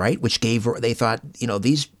genetics, right? Which they thought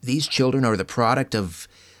these children are the product of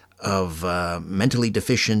mentally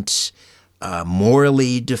deficient,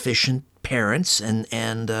 morally deficient parents,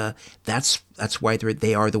 and that's why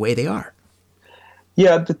they are the way they are.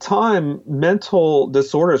 Yeah, at the time, mental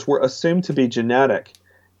disorders were assumed to be genetic,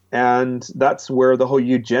 and that's where the whole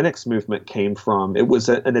eugenics movement came from. It was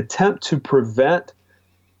an attempt to prevent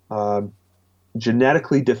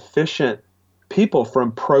genetically deficient people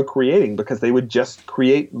from procreating, because they would just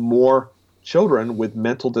create more children with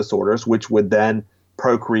mental disorders, which would then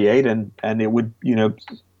procreate, and it would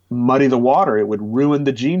muddy the water. It would ruin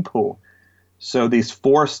the gene pool. So these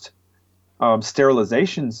forced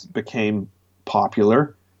sterilizations became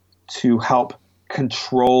popular to help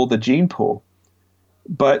control the gene pool.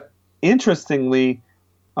 But interestingly,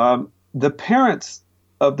 the parents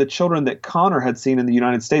of the children that Connor had seen in the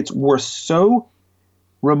United States were so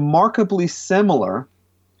remarkably similar.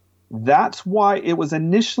 That's why it was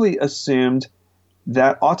initially assumed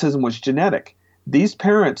that autism was genetic. These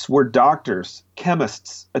parents were doctors,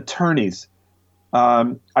 chemists, attorneys.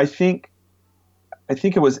 I think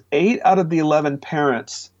it was 8 out of the 11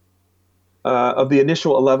 parents of the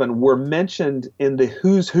initial 11 were mentioned in the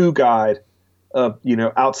Who's Who guide of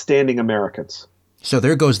outstanding Americans. So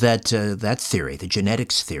there goes that theory, the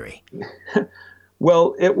genetics theory.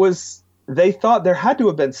 Well, they thought there had to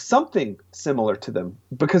have been something similar to them,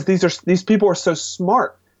 because these people are so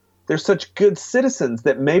smart. They're such good citizens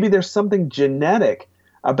that maybe there's something genetic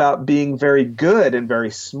about being very good and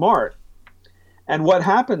very smart. And what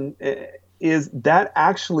happened is that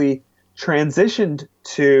actually transitioned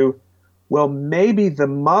to, well, maybe the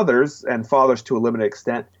mothers and fathers to a limited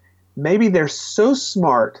extent, maybe they're so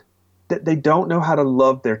smart that they don't know how to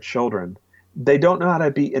love their children. They don't know how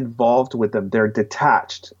to be involved with them. They're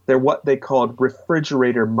detached. They're what they called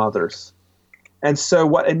refrigerator mothers. And so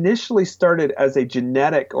what initially started as a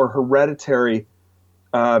genetic or hereditary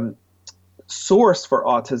source for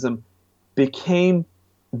autism became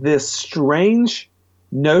this strange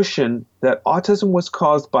notion that autism was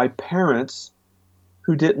caused by parents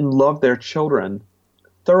who didn't love their children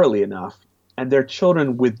thoroughly enough, and their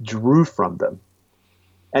children withdrew from them.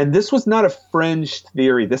 And this was not a fringe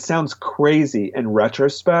theory. This sounds crazy in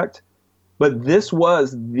retrospect, but this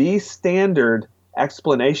was the standard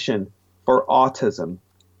explanation for autism.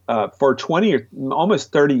 For 20 or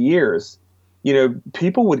almost 30 years,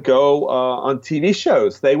 people would go on TV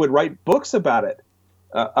shows. They would write books about it,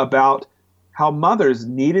 about how mothers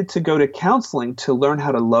needed to go to counseling to learn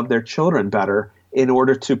how to love their children better in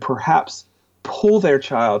order to perhaps pull their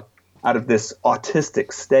child out of this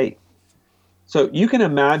autistic state. So you can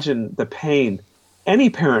imagine the pain any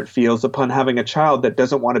parent feels upon having a child that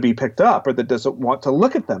doesn't want to be picked up or that doesn't want to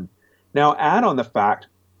look at them. Now add on the fact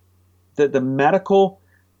that the medical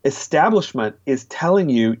establishment is telling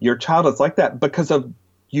you your child is like that because of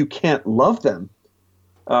you can't love them.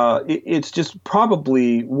 It's just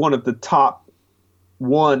probably one of the top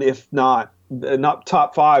one, if not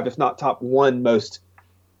top five, if not top one most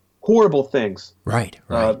horrible things right.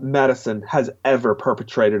 medicine has ever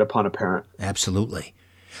perpetrated upon a parent. Absolutely.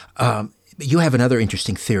 You have another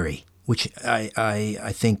interesting theory, which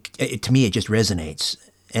I think, to me, it just resonates,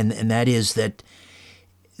 and that is that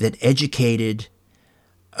educated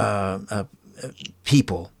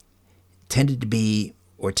people tend to be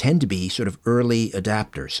sort of early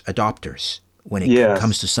adopters when it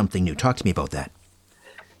comes to something new. Talk to me about that.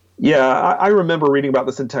 Yeah, I remember reading about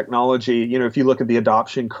this in technology. You know, if you look at the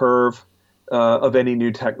adoption curve of any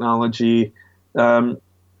new technology,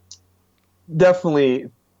 definitely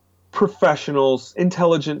professionals,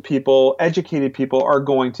 intelligent people, educated people are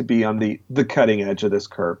going to be on the cutting edge of this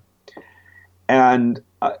curve. And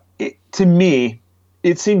to me,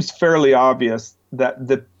 it seems fairly obvious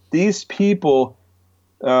that these people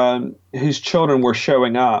whose children were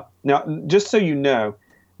showing up. Now, just so you know,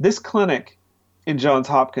 this clinic in Johns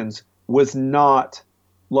Hopkins was not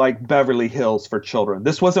like Beverly Hills for children.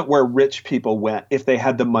 This wasn't where rich people went if they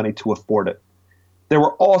had the money to afford it. There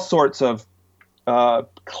were all sorts of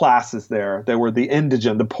classes there. There were the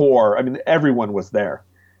indigent, the poor. I mean, everyone was there.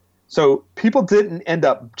 So people didn't end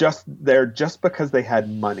up just there just because they had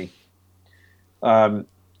money.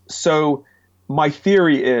 So my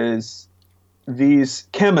theory is these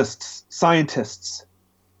chemists, scientists,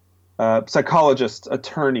 psychologists,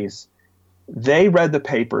 attorneys, they read the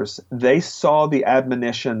papers. They saw the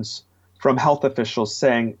admonitions from health officials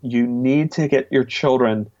saying you need to get your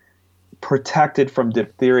children protected from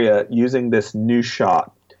diphtheria using this new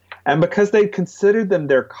shot. And because they considered them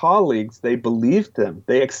their colleagues, they believed them.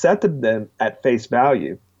 They accepted them at face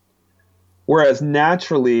value. Whereas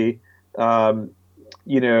naturally, someone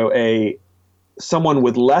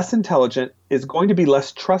with less intelligence is going to be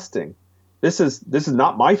less trusting. This is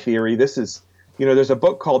not my theory. This is, there's a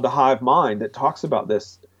book called The Hive Mind that talks about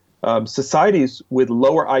this. Societies with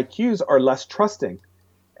lower IQs are less trusting,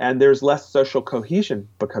 and there's less social cohesion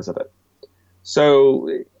because of it. So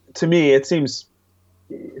to me, it seems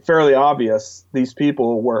fairly obvious these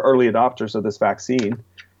people were early adopters of this vaccine,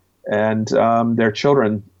 and their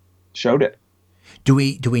children showed it. Do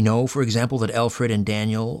we know, for example, that Alfred and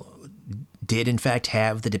Daniel did in fact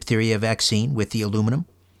have the diphtheria vaccine with the aluminum?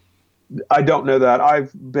 I don't know that.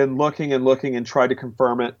 I've been looking and tried to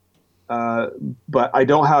confirm it, but I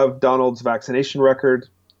don't have Donald's vaccination record,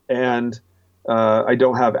 and I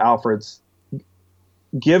don't have Alfred's.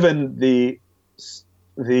 Given the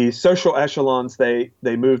social echelons they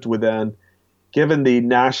moved within, given the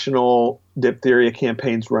national diphtheria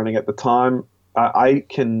campaigns running at the time, I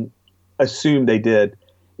can assume they did.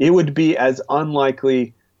 It would be as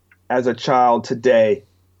unlikely as a child today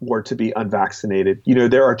were to be unvaccinated.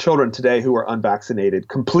 There are children today who are unvaccinated,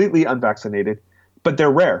 completely unvaccinated, but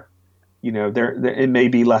they're rare. It may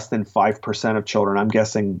be less than 5% of children. I'm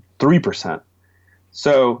guessing 3%.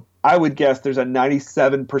 So I would guess there's a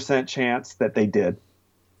 97% chance that they did.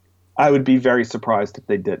 I would be very surprised if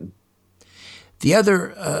they didn't. The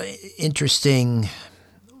other interesting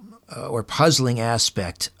or puzzling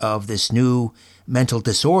aspect of this new mental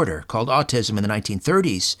disorder called autism in the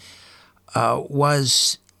 1930s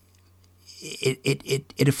was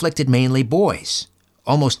it afflicted mainly boys,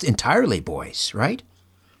 almost entirely boys, right?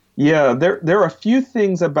 Yeah, there are a few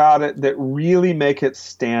things about it that really make it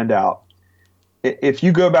stand out. If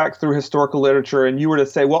you go back through historical literature and you were to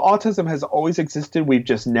say, well, autism has always existed, we've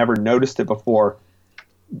just never noticed it before,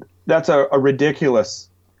 that's a ridiculous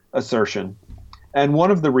assertion. And one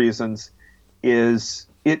of the reasons is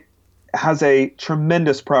it has a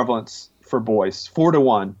tremendous prevalence for boys,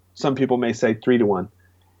 4-to-1. Some people may say 3-to-1.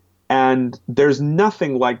 And there's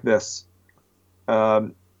nothing like this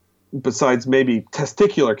besides maybe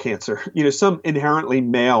testicular cancer, some inherently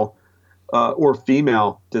male or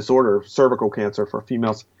female disorder, cervical cancer for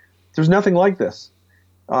females. There's nothing like this.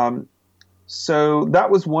 So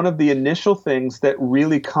that was one of the initial things that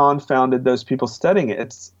really confounded those people studying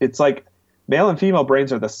it. It's like male and female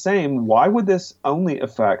brains are the same. Why would this only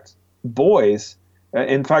affect boys?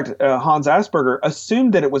 In fact, Hans Asperger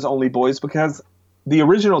assumed that it was only boys because the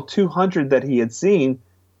original 200 that he had seen,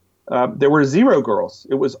 there were 0 girls.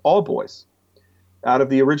 It was all boys. Out of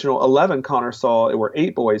the original 11 Connor saw, it were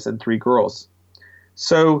 8 boys and 3 girls.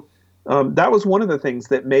 So that was one of the things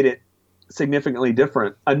that made it significantly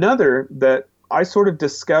different. Another that I sort of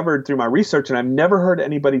discovered through my research, and I've never heard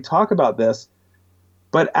anybody talk about this,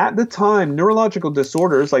 But at the time, neurological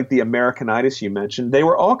disorders like the Americanitis you mentioned, they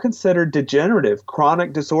were all considered degenerative,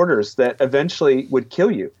 chronic disorders that eventually would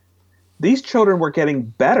kill you. These children were getting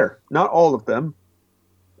better, not all of them,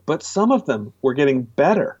 but some of them were getting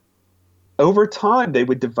better. Over time, they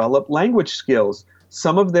would develop language skills.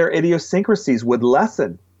 Some of their idiosyncrasies would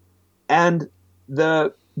lessen. And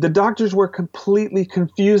the doctors were completely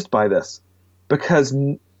confused by this because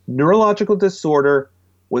neurological disorder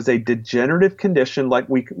was a degenerative condition like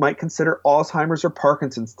we might consider Alzheimer's or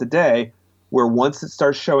Parkinson's today, where once it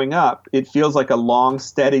starts showing up, it feels like a long,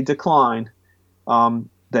 steady decline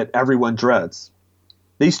that everyone dreads.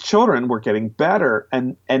 These children were getting better,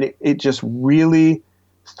 and it just really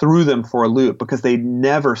threw them for a loop because they'd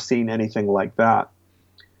never seen anything like that.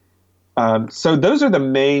 So those are the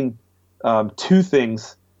main two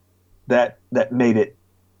things that made it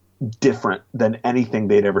different than anything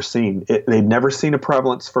they'd ever seen. They'd never seen a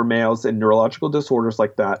prevalence for males in neurological disorders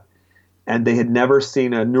like that, and they had never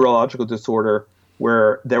seen a neurological disorder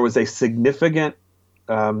where there was a significant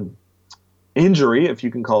injury, if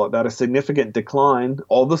you can call it that, a significant decline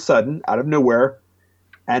all of a sudden out of nowhere,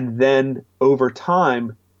 and then over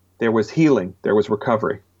time there was healing, there was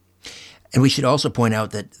recovery. And we should also point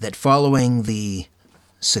out that following the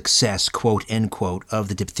success, quote, end quote, of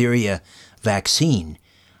the diphtheria vaccine,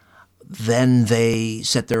 then they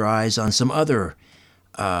set their eyes on some other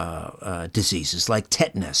diseases like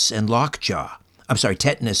tetanus and lockjaw. I'm sorry,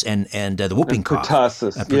 tetanus and the whooping cough.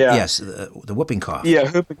 Pertussis, Yes, the whooping cough.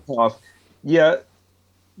 Yeah, whooping cough. Yeah,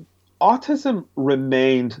 autism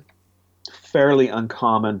remained fairly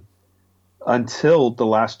uncommon until the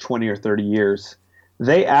last 20 or 30 years.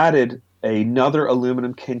 They added another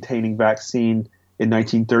aluminum-containing vaccine in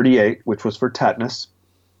 1938, which was for tetanus.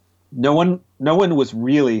 No one was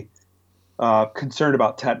really concerned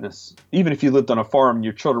about tetanus. Even if you lived on a farm and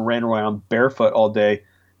your children ran around barefoot all day,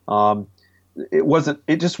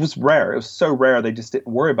 it just was rare. It was so rare they just didn't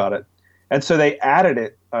worry about it. And so they added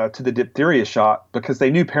it to the diphtheria shot because they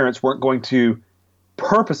knew parents weren't going to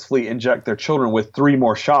purposefully inject their children with 3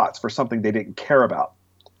 more shots for something they didn't care about.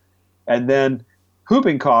 And then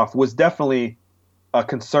whooping cough was definitely a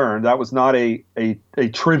concern. That was not a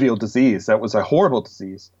trivial disease. That was a horrible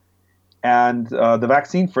disease. And the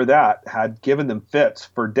vaccine for that had given them fits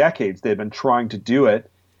for decades. They'd been trying to do it.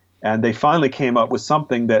 And they finally came up with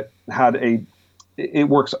something that had it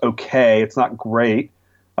works okay. It's not great.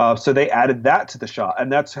 So they added that to the shot.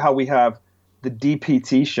 And that's how we have the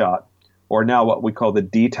DPT shot, or now what we call the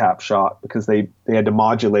DTaP shot, because they had to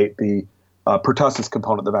modulate the pertussis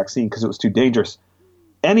component of the vaccine because it was too dangerous.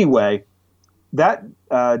 Anyway, that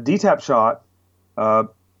DTaP shot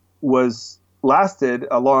lasted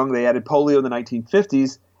along. They added polio in the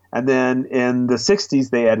 1950s, and then in the 60s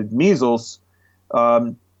they added measles,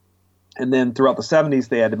 and then throughout the 70s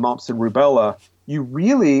they added mumps and rubella. You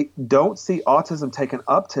really don't see autism take an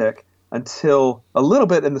uptick until a little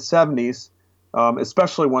bit in the 70s,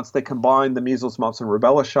 especially once they combined the measles, mumps, and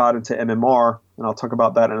rubella shot into MMR, and I'll talk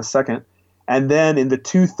about that in a second. And then in the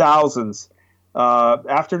 2000s,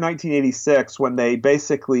 after 1986, when they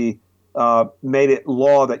basically made it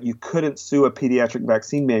law that you couldn't sue a pediatric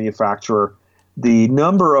vaccine manufacturer, the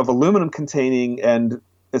number of aluminum-containing and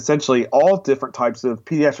essentially all different types of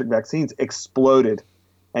pediatric vaccines exploded.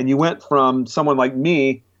 And you went from someone like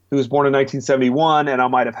me, who was born in 1971, and I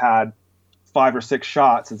might have had 5 or 6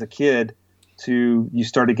 shots as a kid, to you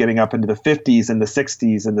started getting up into the 50s and the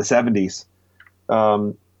 60s and the 70s.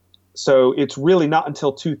 So it's really not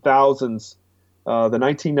until 2000s, the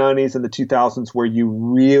 1990s and the 2000s, where you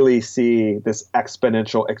really see this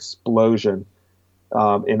exponential explosion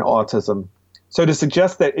in autism. So to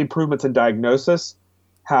suggest that improvements in diagnosis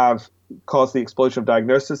have caused the explosion of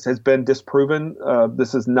diagnosis has been disproven.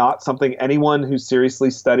 This is not something anyone who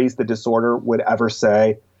seriously studies the disorder would ever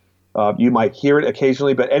say. You might hear it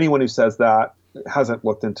occasionally, but anyone who says that hasn't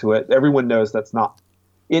looked into it. Everyone knows that's not.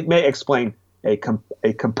 It may explain a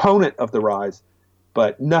component of the rise,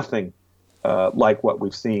 but nothing like what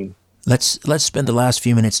we've seen. Let's spend the last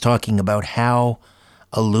few minutes talking about how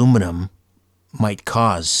aluminum might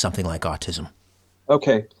cause something like autism.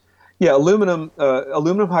 Okay. Yeah, aluminum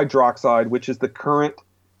hydroxide, which is the current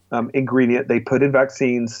ingredient they put in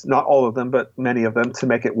vaccines, not all of them, but many of them, to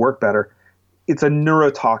make it work better. It's a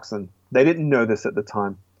neurotoxin. They didn't know this at the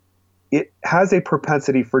time. It has a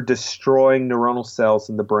propensity for destroying neuronal cells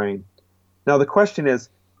in the brain. Now, the question is,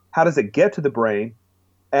 how does it get to the brain?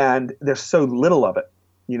 And there's so little of it.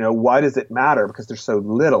 Why does it matter? Because there's so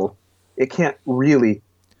little. It can't really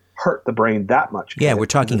hurt the brain that much. Yeah, we're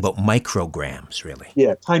talking about micrograms, really.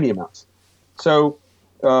 Yeah, tiny amounts. So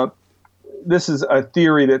this is a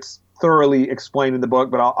theory that's thoroughly explained in the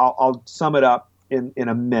book, but I'll sum it up in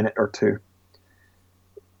a minute or two.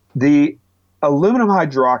 The aluminum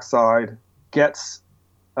hydroxide gets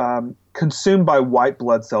consumed by white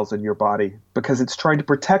blood cells in your body because it's trying to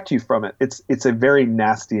protect you from it. It's a very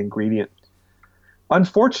nasty ingredient.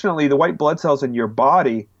 Unfortunately, the white blood cells in your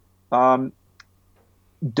body don't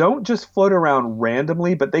just float around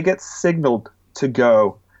randomly, but they get signaled to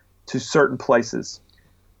go to certain places.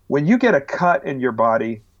 When you get a cut in your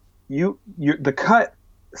body, the cut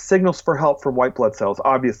signals for help from white blood cells,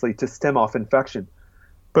 obviously, to stem off infection.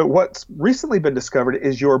 But what's recently been discovered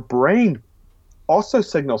is your brain also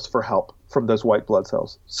signals for help from those white blood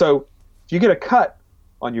cells. So if you get a cut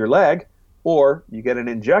on your leg or you get an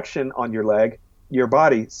injection on your leg, your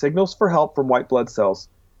body signals for help from white blood cells.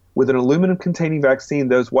 With an aluminum-containing vaccine,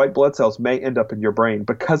 those white blood cells may end up in your brain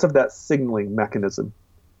because of that signaling mechanism.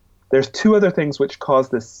 There's two other things which cause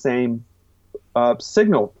this same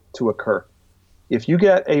signal to occur. If you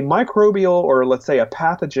get a microbial or, let's say, a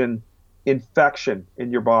pathogen infection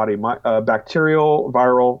in your body, bacterial,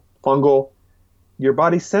 viral, fungal, your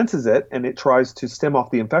body senses it and it tries to stem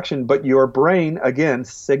off the infection, but your brain, again,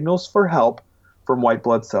 signals for help from white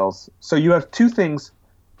blood cells. So you have two things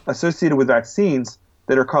associated with vaccines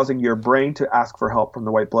that are causing your brain to ask for help from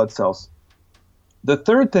the white blood cells. The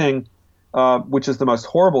third thing, which is the most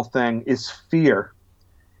horrible thing, is fear.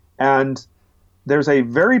 And there's a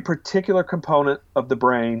very particular component of the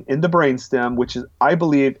brain, in the brainstem, which is, I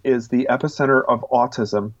believe, is the epicenter of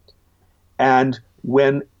autism. And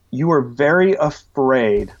when you are very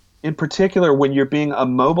afraid, in particular when you're being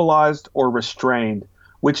immobilized or restrained,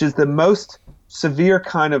 which is the most severe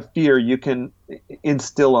kind of fear you can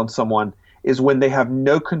instill on someone, is when they have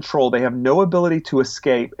no control, they have no ability to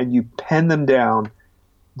escape, and you pen them down.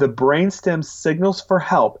 The brainstem signals for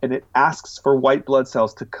help, and it asks for white blood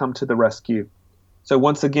cells to come to the rescue. So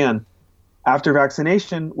once again, after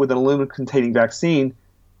vaccination with an aluminum-containing vaccine,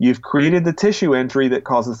 you've created the tissue injury that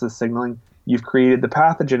causes the signaling. You've created the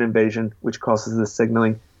pathogen invasion, which causes the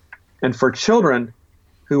signaling. And for children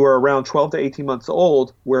who are around 12 to 18 months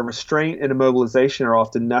old, where restraint and immobilization are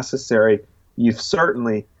often necessary, you've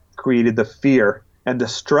certainly created the fear and the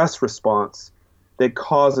stress response that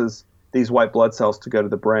causes these white blood cells to go to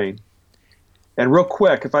the brain. And real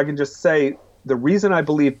quick, if I can just say, the reason I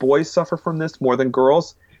believe boys suffer from this more than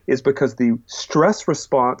girls is because the stress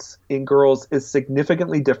response in girls is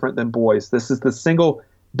significantly different than boys. This is the single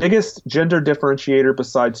biggest gender differentiator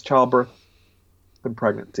besides childbirth and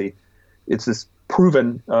pregnancy. It's this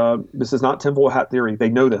proven, this is not tinfoil hat theory, they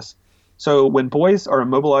know this. So when boys are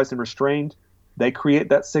immobilized and restrained, they create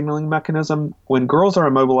that signaling mechanism. When girls are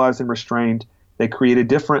immobilized and restrained, they create a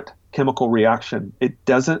different chemical reaction. It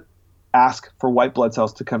doesn't ask for white blood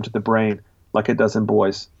cells to come to the brain like it does in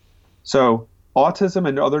boys. So autism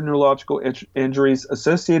and other neurological injuries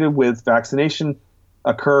associated with vaccination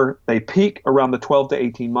occur. They peak around the 12 to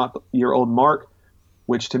 18-year-old mark,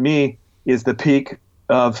 which to me is the peak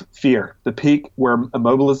of fear, the peak where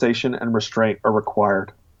immobilization and restraint are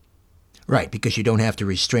required. Right, because you don't have to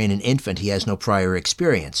restrain an infant. He has no prior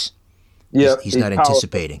experience. Yeah, he's not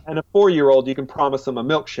anticipating. And a 4-year-old, you can promise them a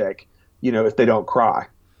milkshake, if they don't cry.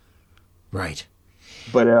 Right.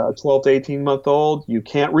 But a 12 to 18-month-old, you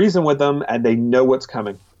can't reason with them, and they know what's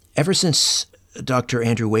coming. Ever since Dr.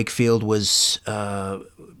 Andrew Wakefield was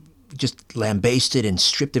just lambasted and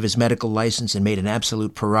stripped of his medical license and made an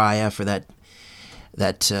absolute pariah for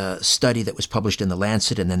that study that was published in The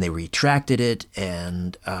Lancet, and then they retracted it,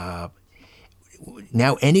 and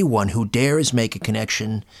now anyone who dares make a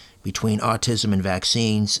connection between autism and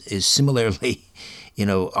vaccines is similarly,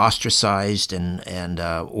 ostracized and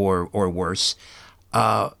or worse.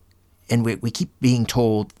 And we keep being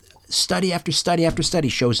told study after study after study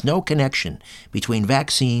shows no connection between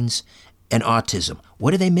vaccines and autism.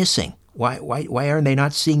 What are they missing? Why aren't they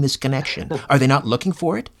not seeing this connection? Are they not looking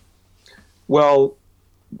for it? Well,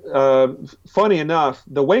 funny enough,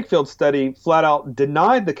 the Wakefield study flat out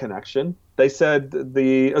denied the connection. They said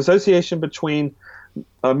the association between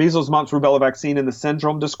measles, mumps, rubella vaccine and the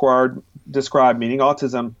syndrome described, meaning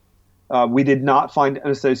autism, we did not find an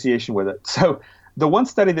association with it. So the one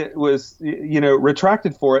study that was,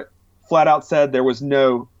 retracted for it flat out said there was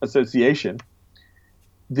no association.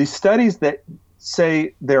 The studies that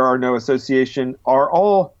say there are no association are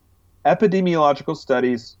all epidemiological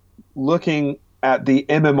studies looking at the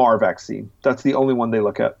MMR vaccine. That's the only one they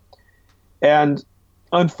look at. And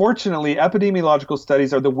unfortunately, epidemiological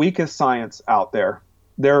studies are the weakest science out there.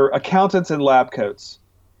 They're accountants in lab coats.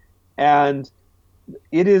 And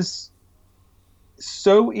it is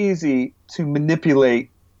so easy to manipulate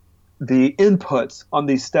the inputs on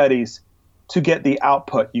these studies to get the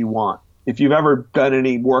output you want. If you've ever done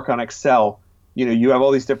any work on Excel, you have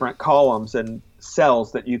all these different columns and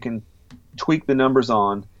cells that you can tweak the numbers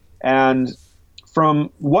on. And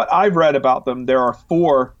from what I've read about them, there are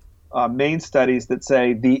 4 main studies that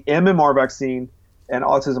say the MMR vaccine and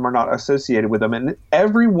autism are not associated with them. And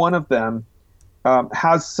every one of them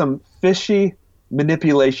has some fishy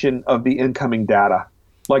manipulation of the incoming data.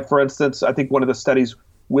 Like, for instance, I think one of the studies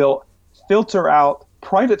will filter out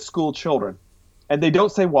private school children. And they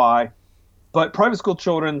don't say why, but private school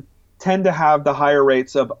children tend to have the higher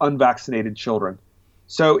rates of unvaccinated children.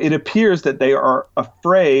 So it appears that they are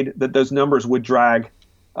afraid that those numbers would drag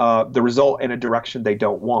the result in a direction they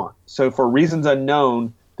don't want. So for reasons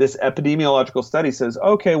unknown, this epidemiological study says,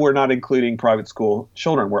 okay, we're not including private school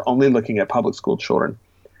children. We're only looking at public school children.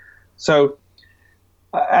 So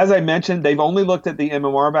as I mentioned, they've only looked at the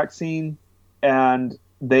MMR vaccine, and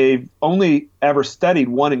they've only ever studied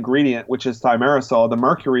one ingredient, which is thimerosal, the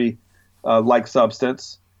mercury-like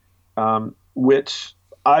substance, which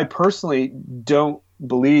I personally don't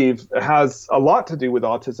believe has a lot to do with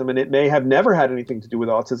autism, and it may have never had anything to do with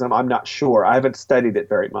autism. I'm not sure. I haven't studied it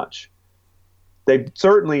very much. They've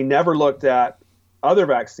certainly never looked at other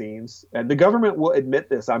vaccines, and the government will admit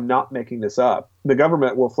this. I'm not making this up. The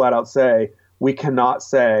government will flat out say, we cannot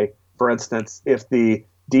say, for instance, if the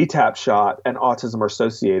DTaP shot and autism are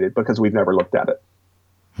associated, because we've never looked at it.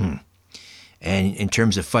 And in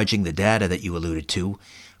terms of fudging the data that you alluded to,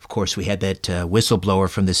 of course, we had that whistleblower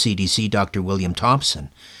from the CDC, Dr. William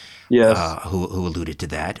Thompson, yes, who alluded to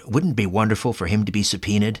that. Wouldn't it be wonderful for him to be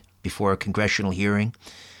subpoenaed before a congressional hearing?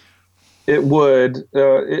 It would.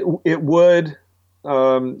 It would.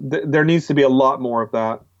 There needs to be a lot more of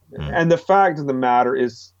that. And the fact of the matter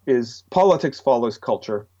is politics follows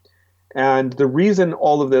culture. And the reason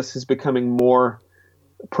all of this is becoming more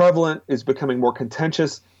prevalent, is becoming more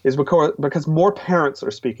contentious, is because more parents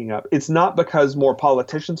are speaking up. It's not because more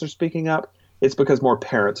politicians are speaking up. It's because more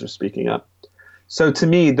parents are speaking up. So to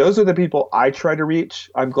me, those are the people I try to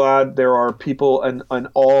reach. I'm glad there are people in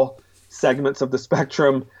all segments of the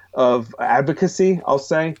spectrum of advocacy, I'll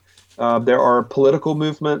say. There are political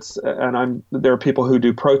movements, and there are people who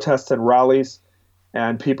do protests and rallies,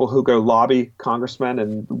 and people who go lobby congressmen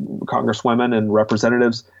and congresswomen and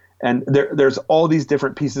representatives. And there's all these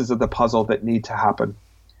different pieces of the puzzle that need to happen.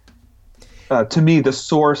 To me, the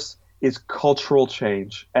source is cultural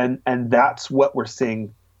change, and that's what we're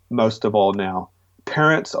seeing most of all now.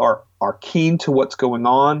 Parents are keen to what's going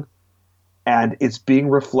on, and it's being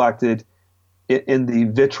reflected in the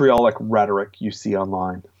vitriolic rhetoric you see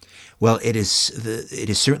online. Well, it is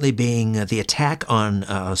certainly being the attack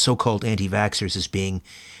on so-called anti-vaxxers is being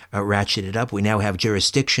ratcheted up. We now have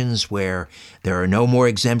jurisdictions where there are no more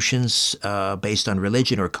exemptions based on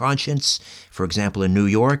religion or conscience. For example, in New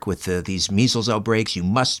York, with these measles outbreaks, you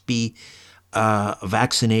must be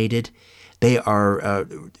vaccinated. They are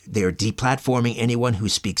deplatforming anyone who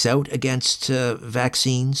speaks out against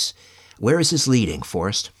vaccines. Where is this leading,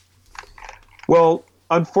 Forrest? Well,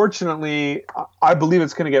 unfortunately, I believe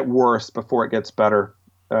it's going to get worse before it gets better.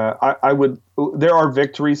 There are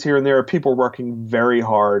victories here and there. People working very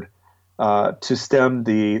hard to stem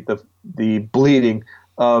the bleeding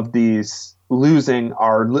of these losing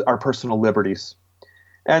our personal liberties.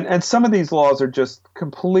 And some of these laws are just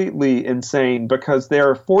completely insane because they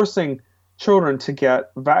are forcing children to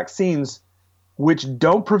get vaccines which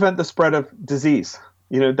don't prevent the spread of disease.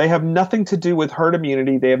 They have nothing to do with herd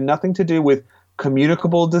immunity. They have nothing to do with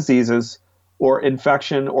communicable diseases or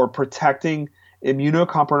infection or protecting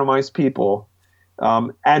immunocompromised people.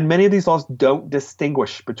 And many of these laws don't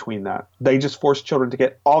distinguish between that. They just force children to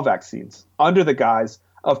get all vaccines under the guise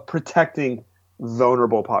of protecting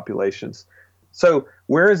vulnerable populations. So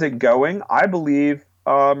where is it going? I believe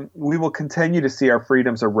we will continue to see our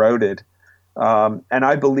freedoms eroded. And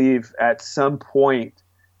I believe at some point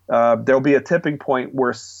there'll be a tipping point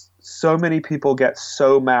where so many people get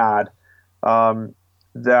so mad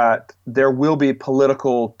that there will be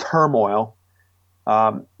political turmoil.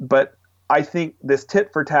 But I think this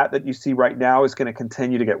tit for tat that you see right now is going to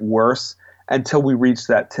continue to get worse until we reach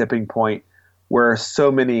that tipping point where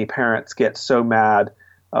so many parents get so mad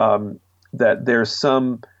that there's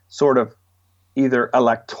some sort of either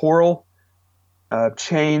electoral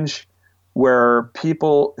change where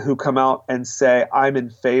people who come out and say, I'm in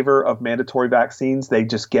favor of mandatory vaccines, they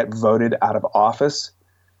just get voted out of office.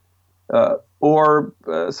 Or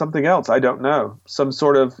something else, I don't know. Some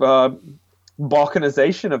sort of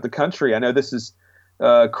balkanization of the country. I know this is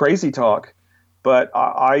crazy talk, but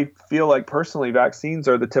I feel like personally vaccines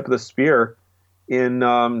are the tip of the spear in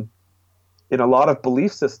a lot of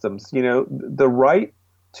belief systems. The right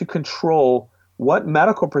to control what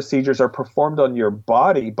medical procedures are performed on your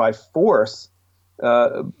body by force,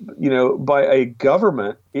 by a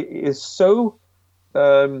government is so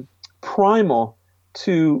primal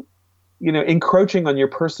to, encroaching on your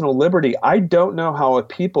personal liberty. I don't know how a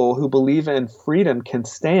people who believe in freedom can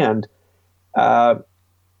stand to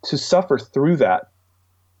suffer through that.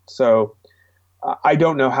 So I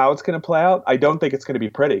don't know how it's going to play out. I don't think it's going to be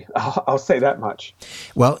pretty. I'll say that much.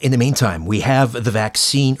 Well, in the meantime, we have the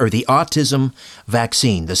vaccine, or the autism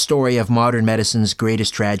vaccine, the story of modern medicine's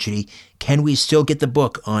greatest tragedy. Can we still get the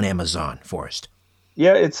book on Amazon, Forrest?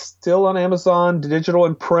 Yeah, it's still on Amazon, digital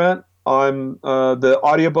and print. The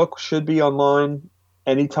audiobook should be online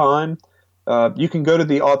anytime. You can go to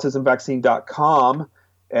the autismvaccine.com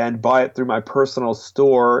and buy it through my personal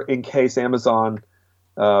store in case Amazon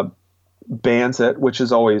bans it, which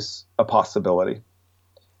is always a possibility.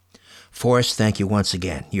 Forrest, thank you once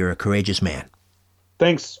again. You're a courageous man.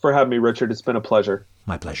 Thanks for having me, Richard. It's been a pleasure.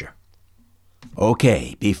 My pleasure.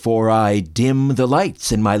 Okay, before I dim the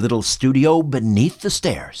lights in my little studio beneath the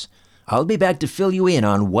stairs, I'll be back to fill you in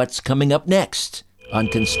on what's coming up next on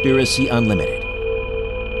Conspiracy Unlimited.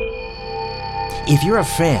 If you're a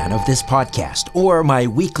fan of this podcast, or my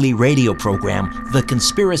weekly radio program, The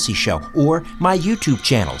Conspiracy Show, or my YouTube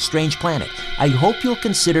channel, Strange Planet, I hope you'll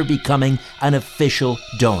consider becoming an official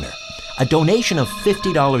donor. A donation of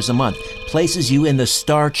 $50 a month places you in the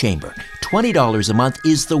Star Chamber. $20 a month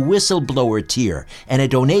is the whistleblower tier, and a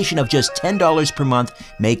donation of just $10 per month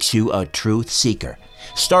makes you a truth seeker.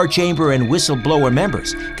 Star Chamber and Whistleblower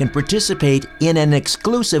members can participate in an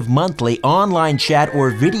exclusive monthly online chat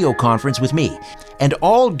or video conference with me, and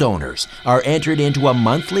all donors are entered into a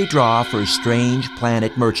monthly draw for Strange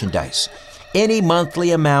Planet merchandise. Any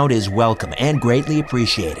monthly amount is welcome and greatly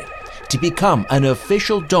appreciated. To become an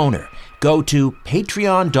official donor, go to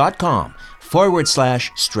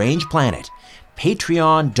patreon.com/Strange Planet.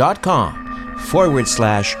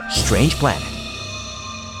 Patreon.com/Strange Planet.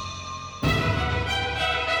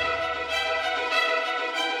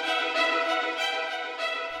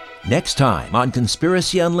 Next time on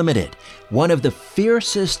Conspiracy Unlimited, one of the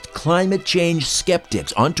fiercest climate change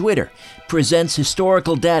skeptics on Twitter presents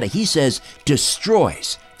historical data he says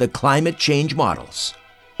destroys the climate change models.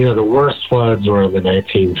 The worst floods were in the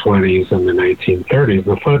 1920s and the 1930s.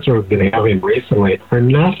 The floods we've been having recently are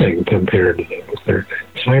nothing compared to those. They're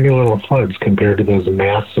tiny little floods compared to those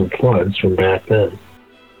massive floods from back then.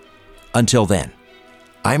 Until then,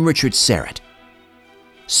 I'm Richard Syrett.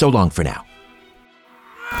 So long for now.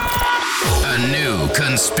 A new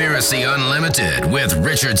Conspiracy Unlimited with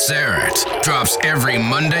Richard Syrett drops every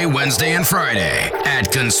Monday, Wednesday, and Friday at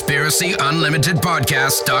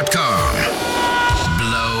conspiracyunlimitedpodcast.com.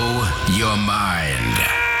 Blow your mind.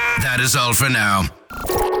 That is all for now.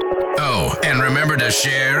 Oh, and remember to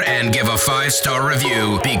share and give a 5-star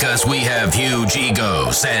review because we have huge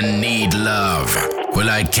egos and need love. We're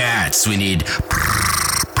like cats. We need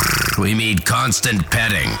constant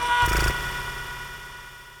petting.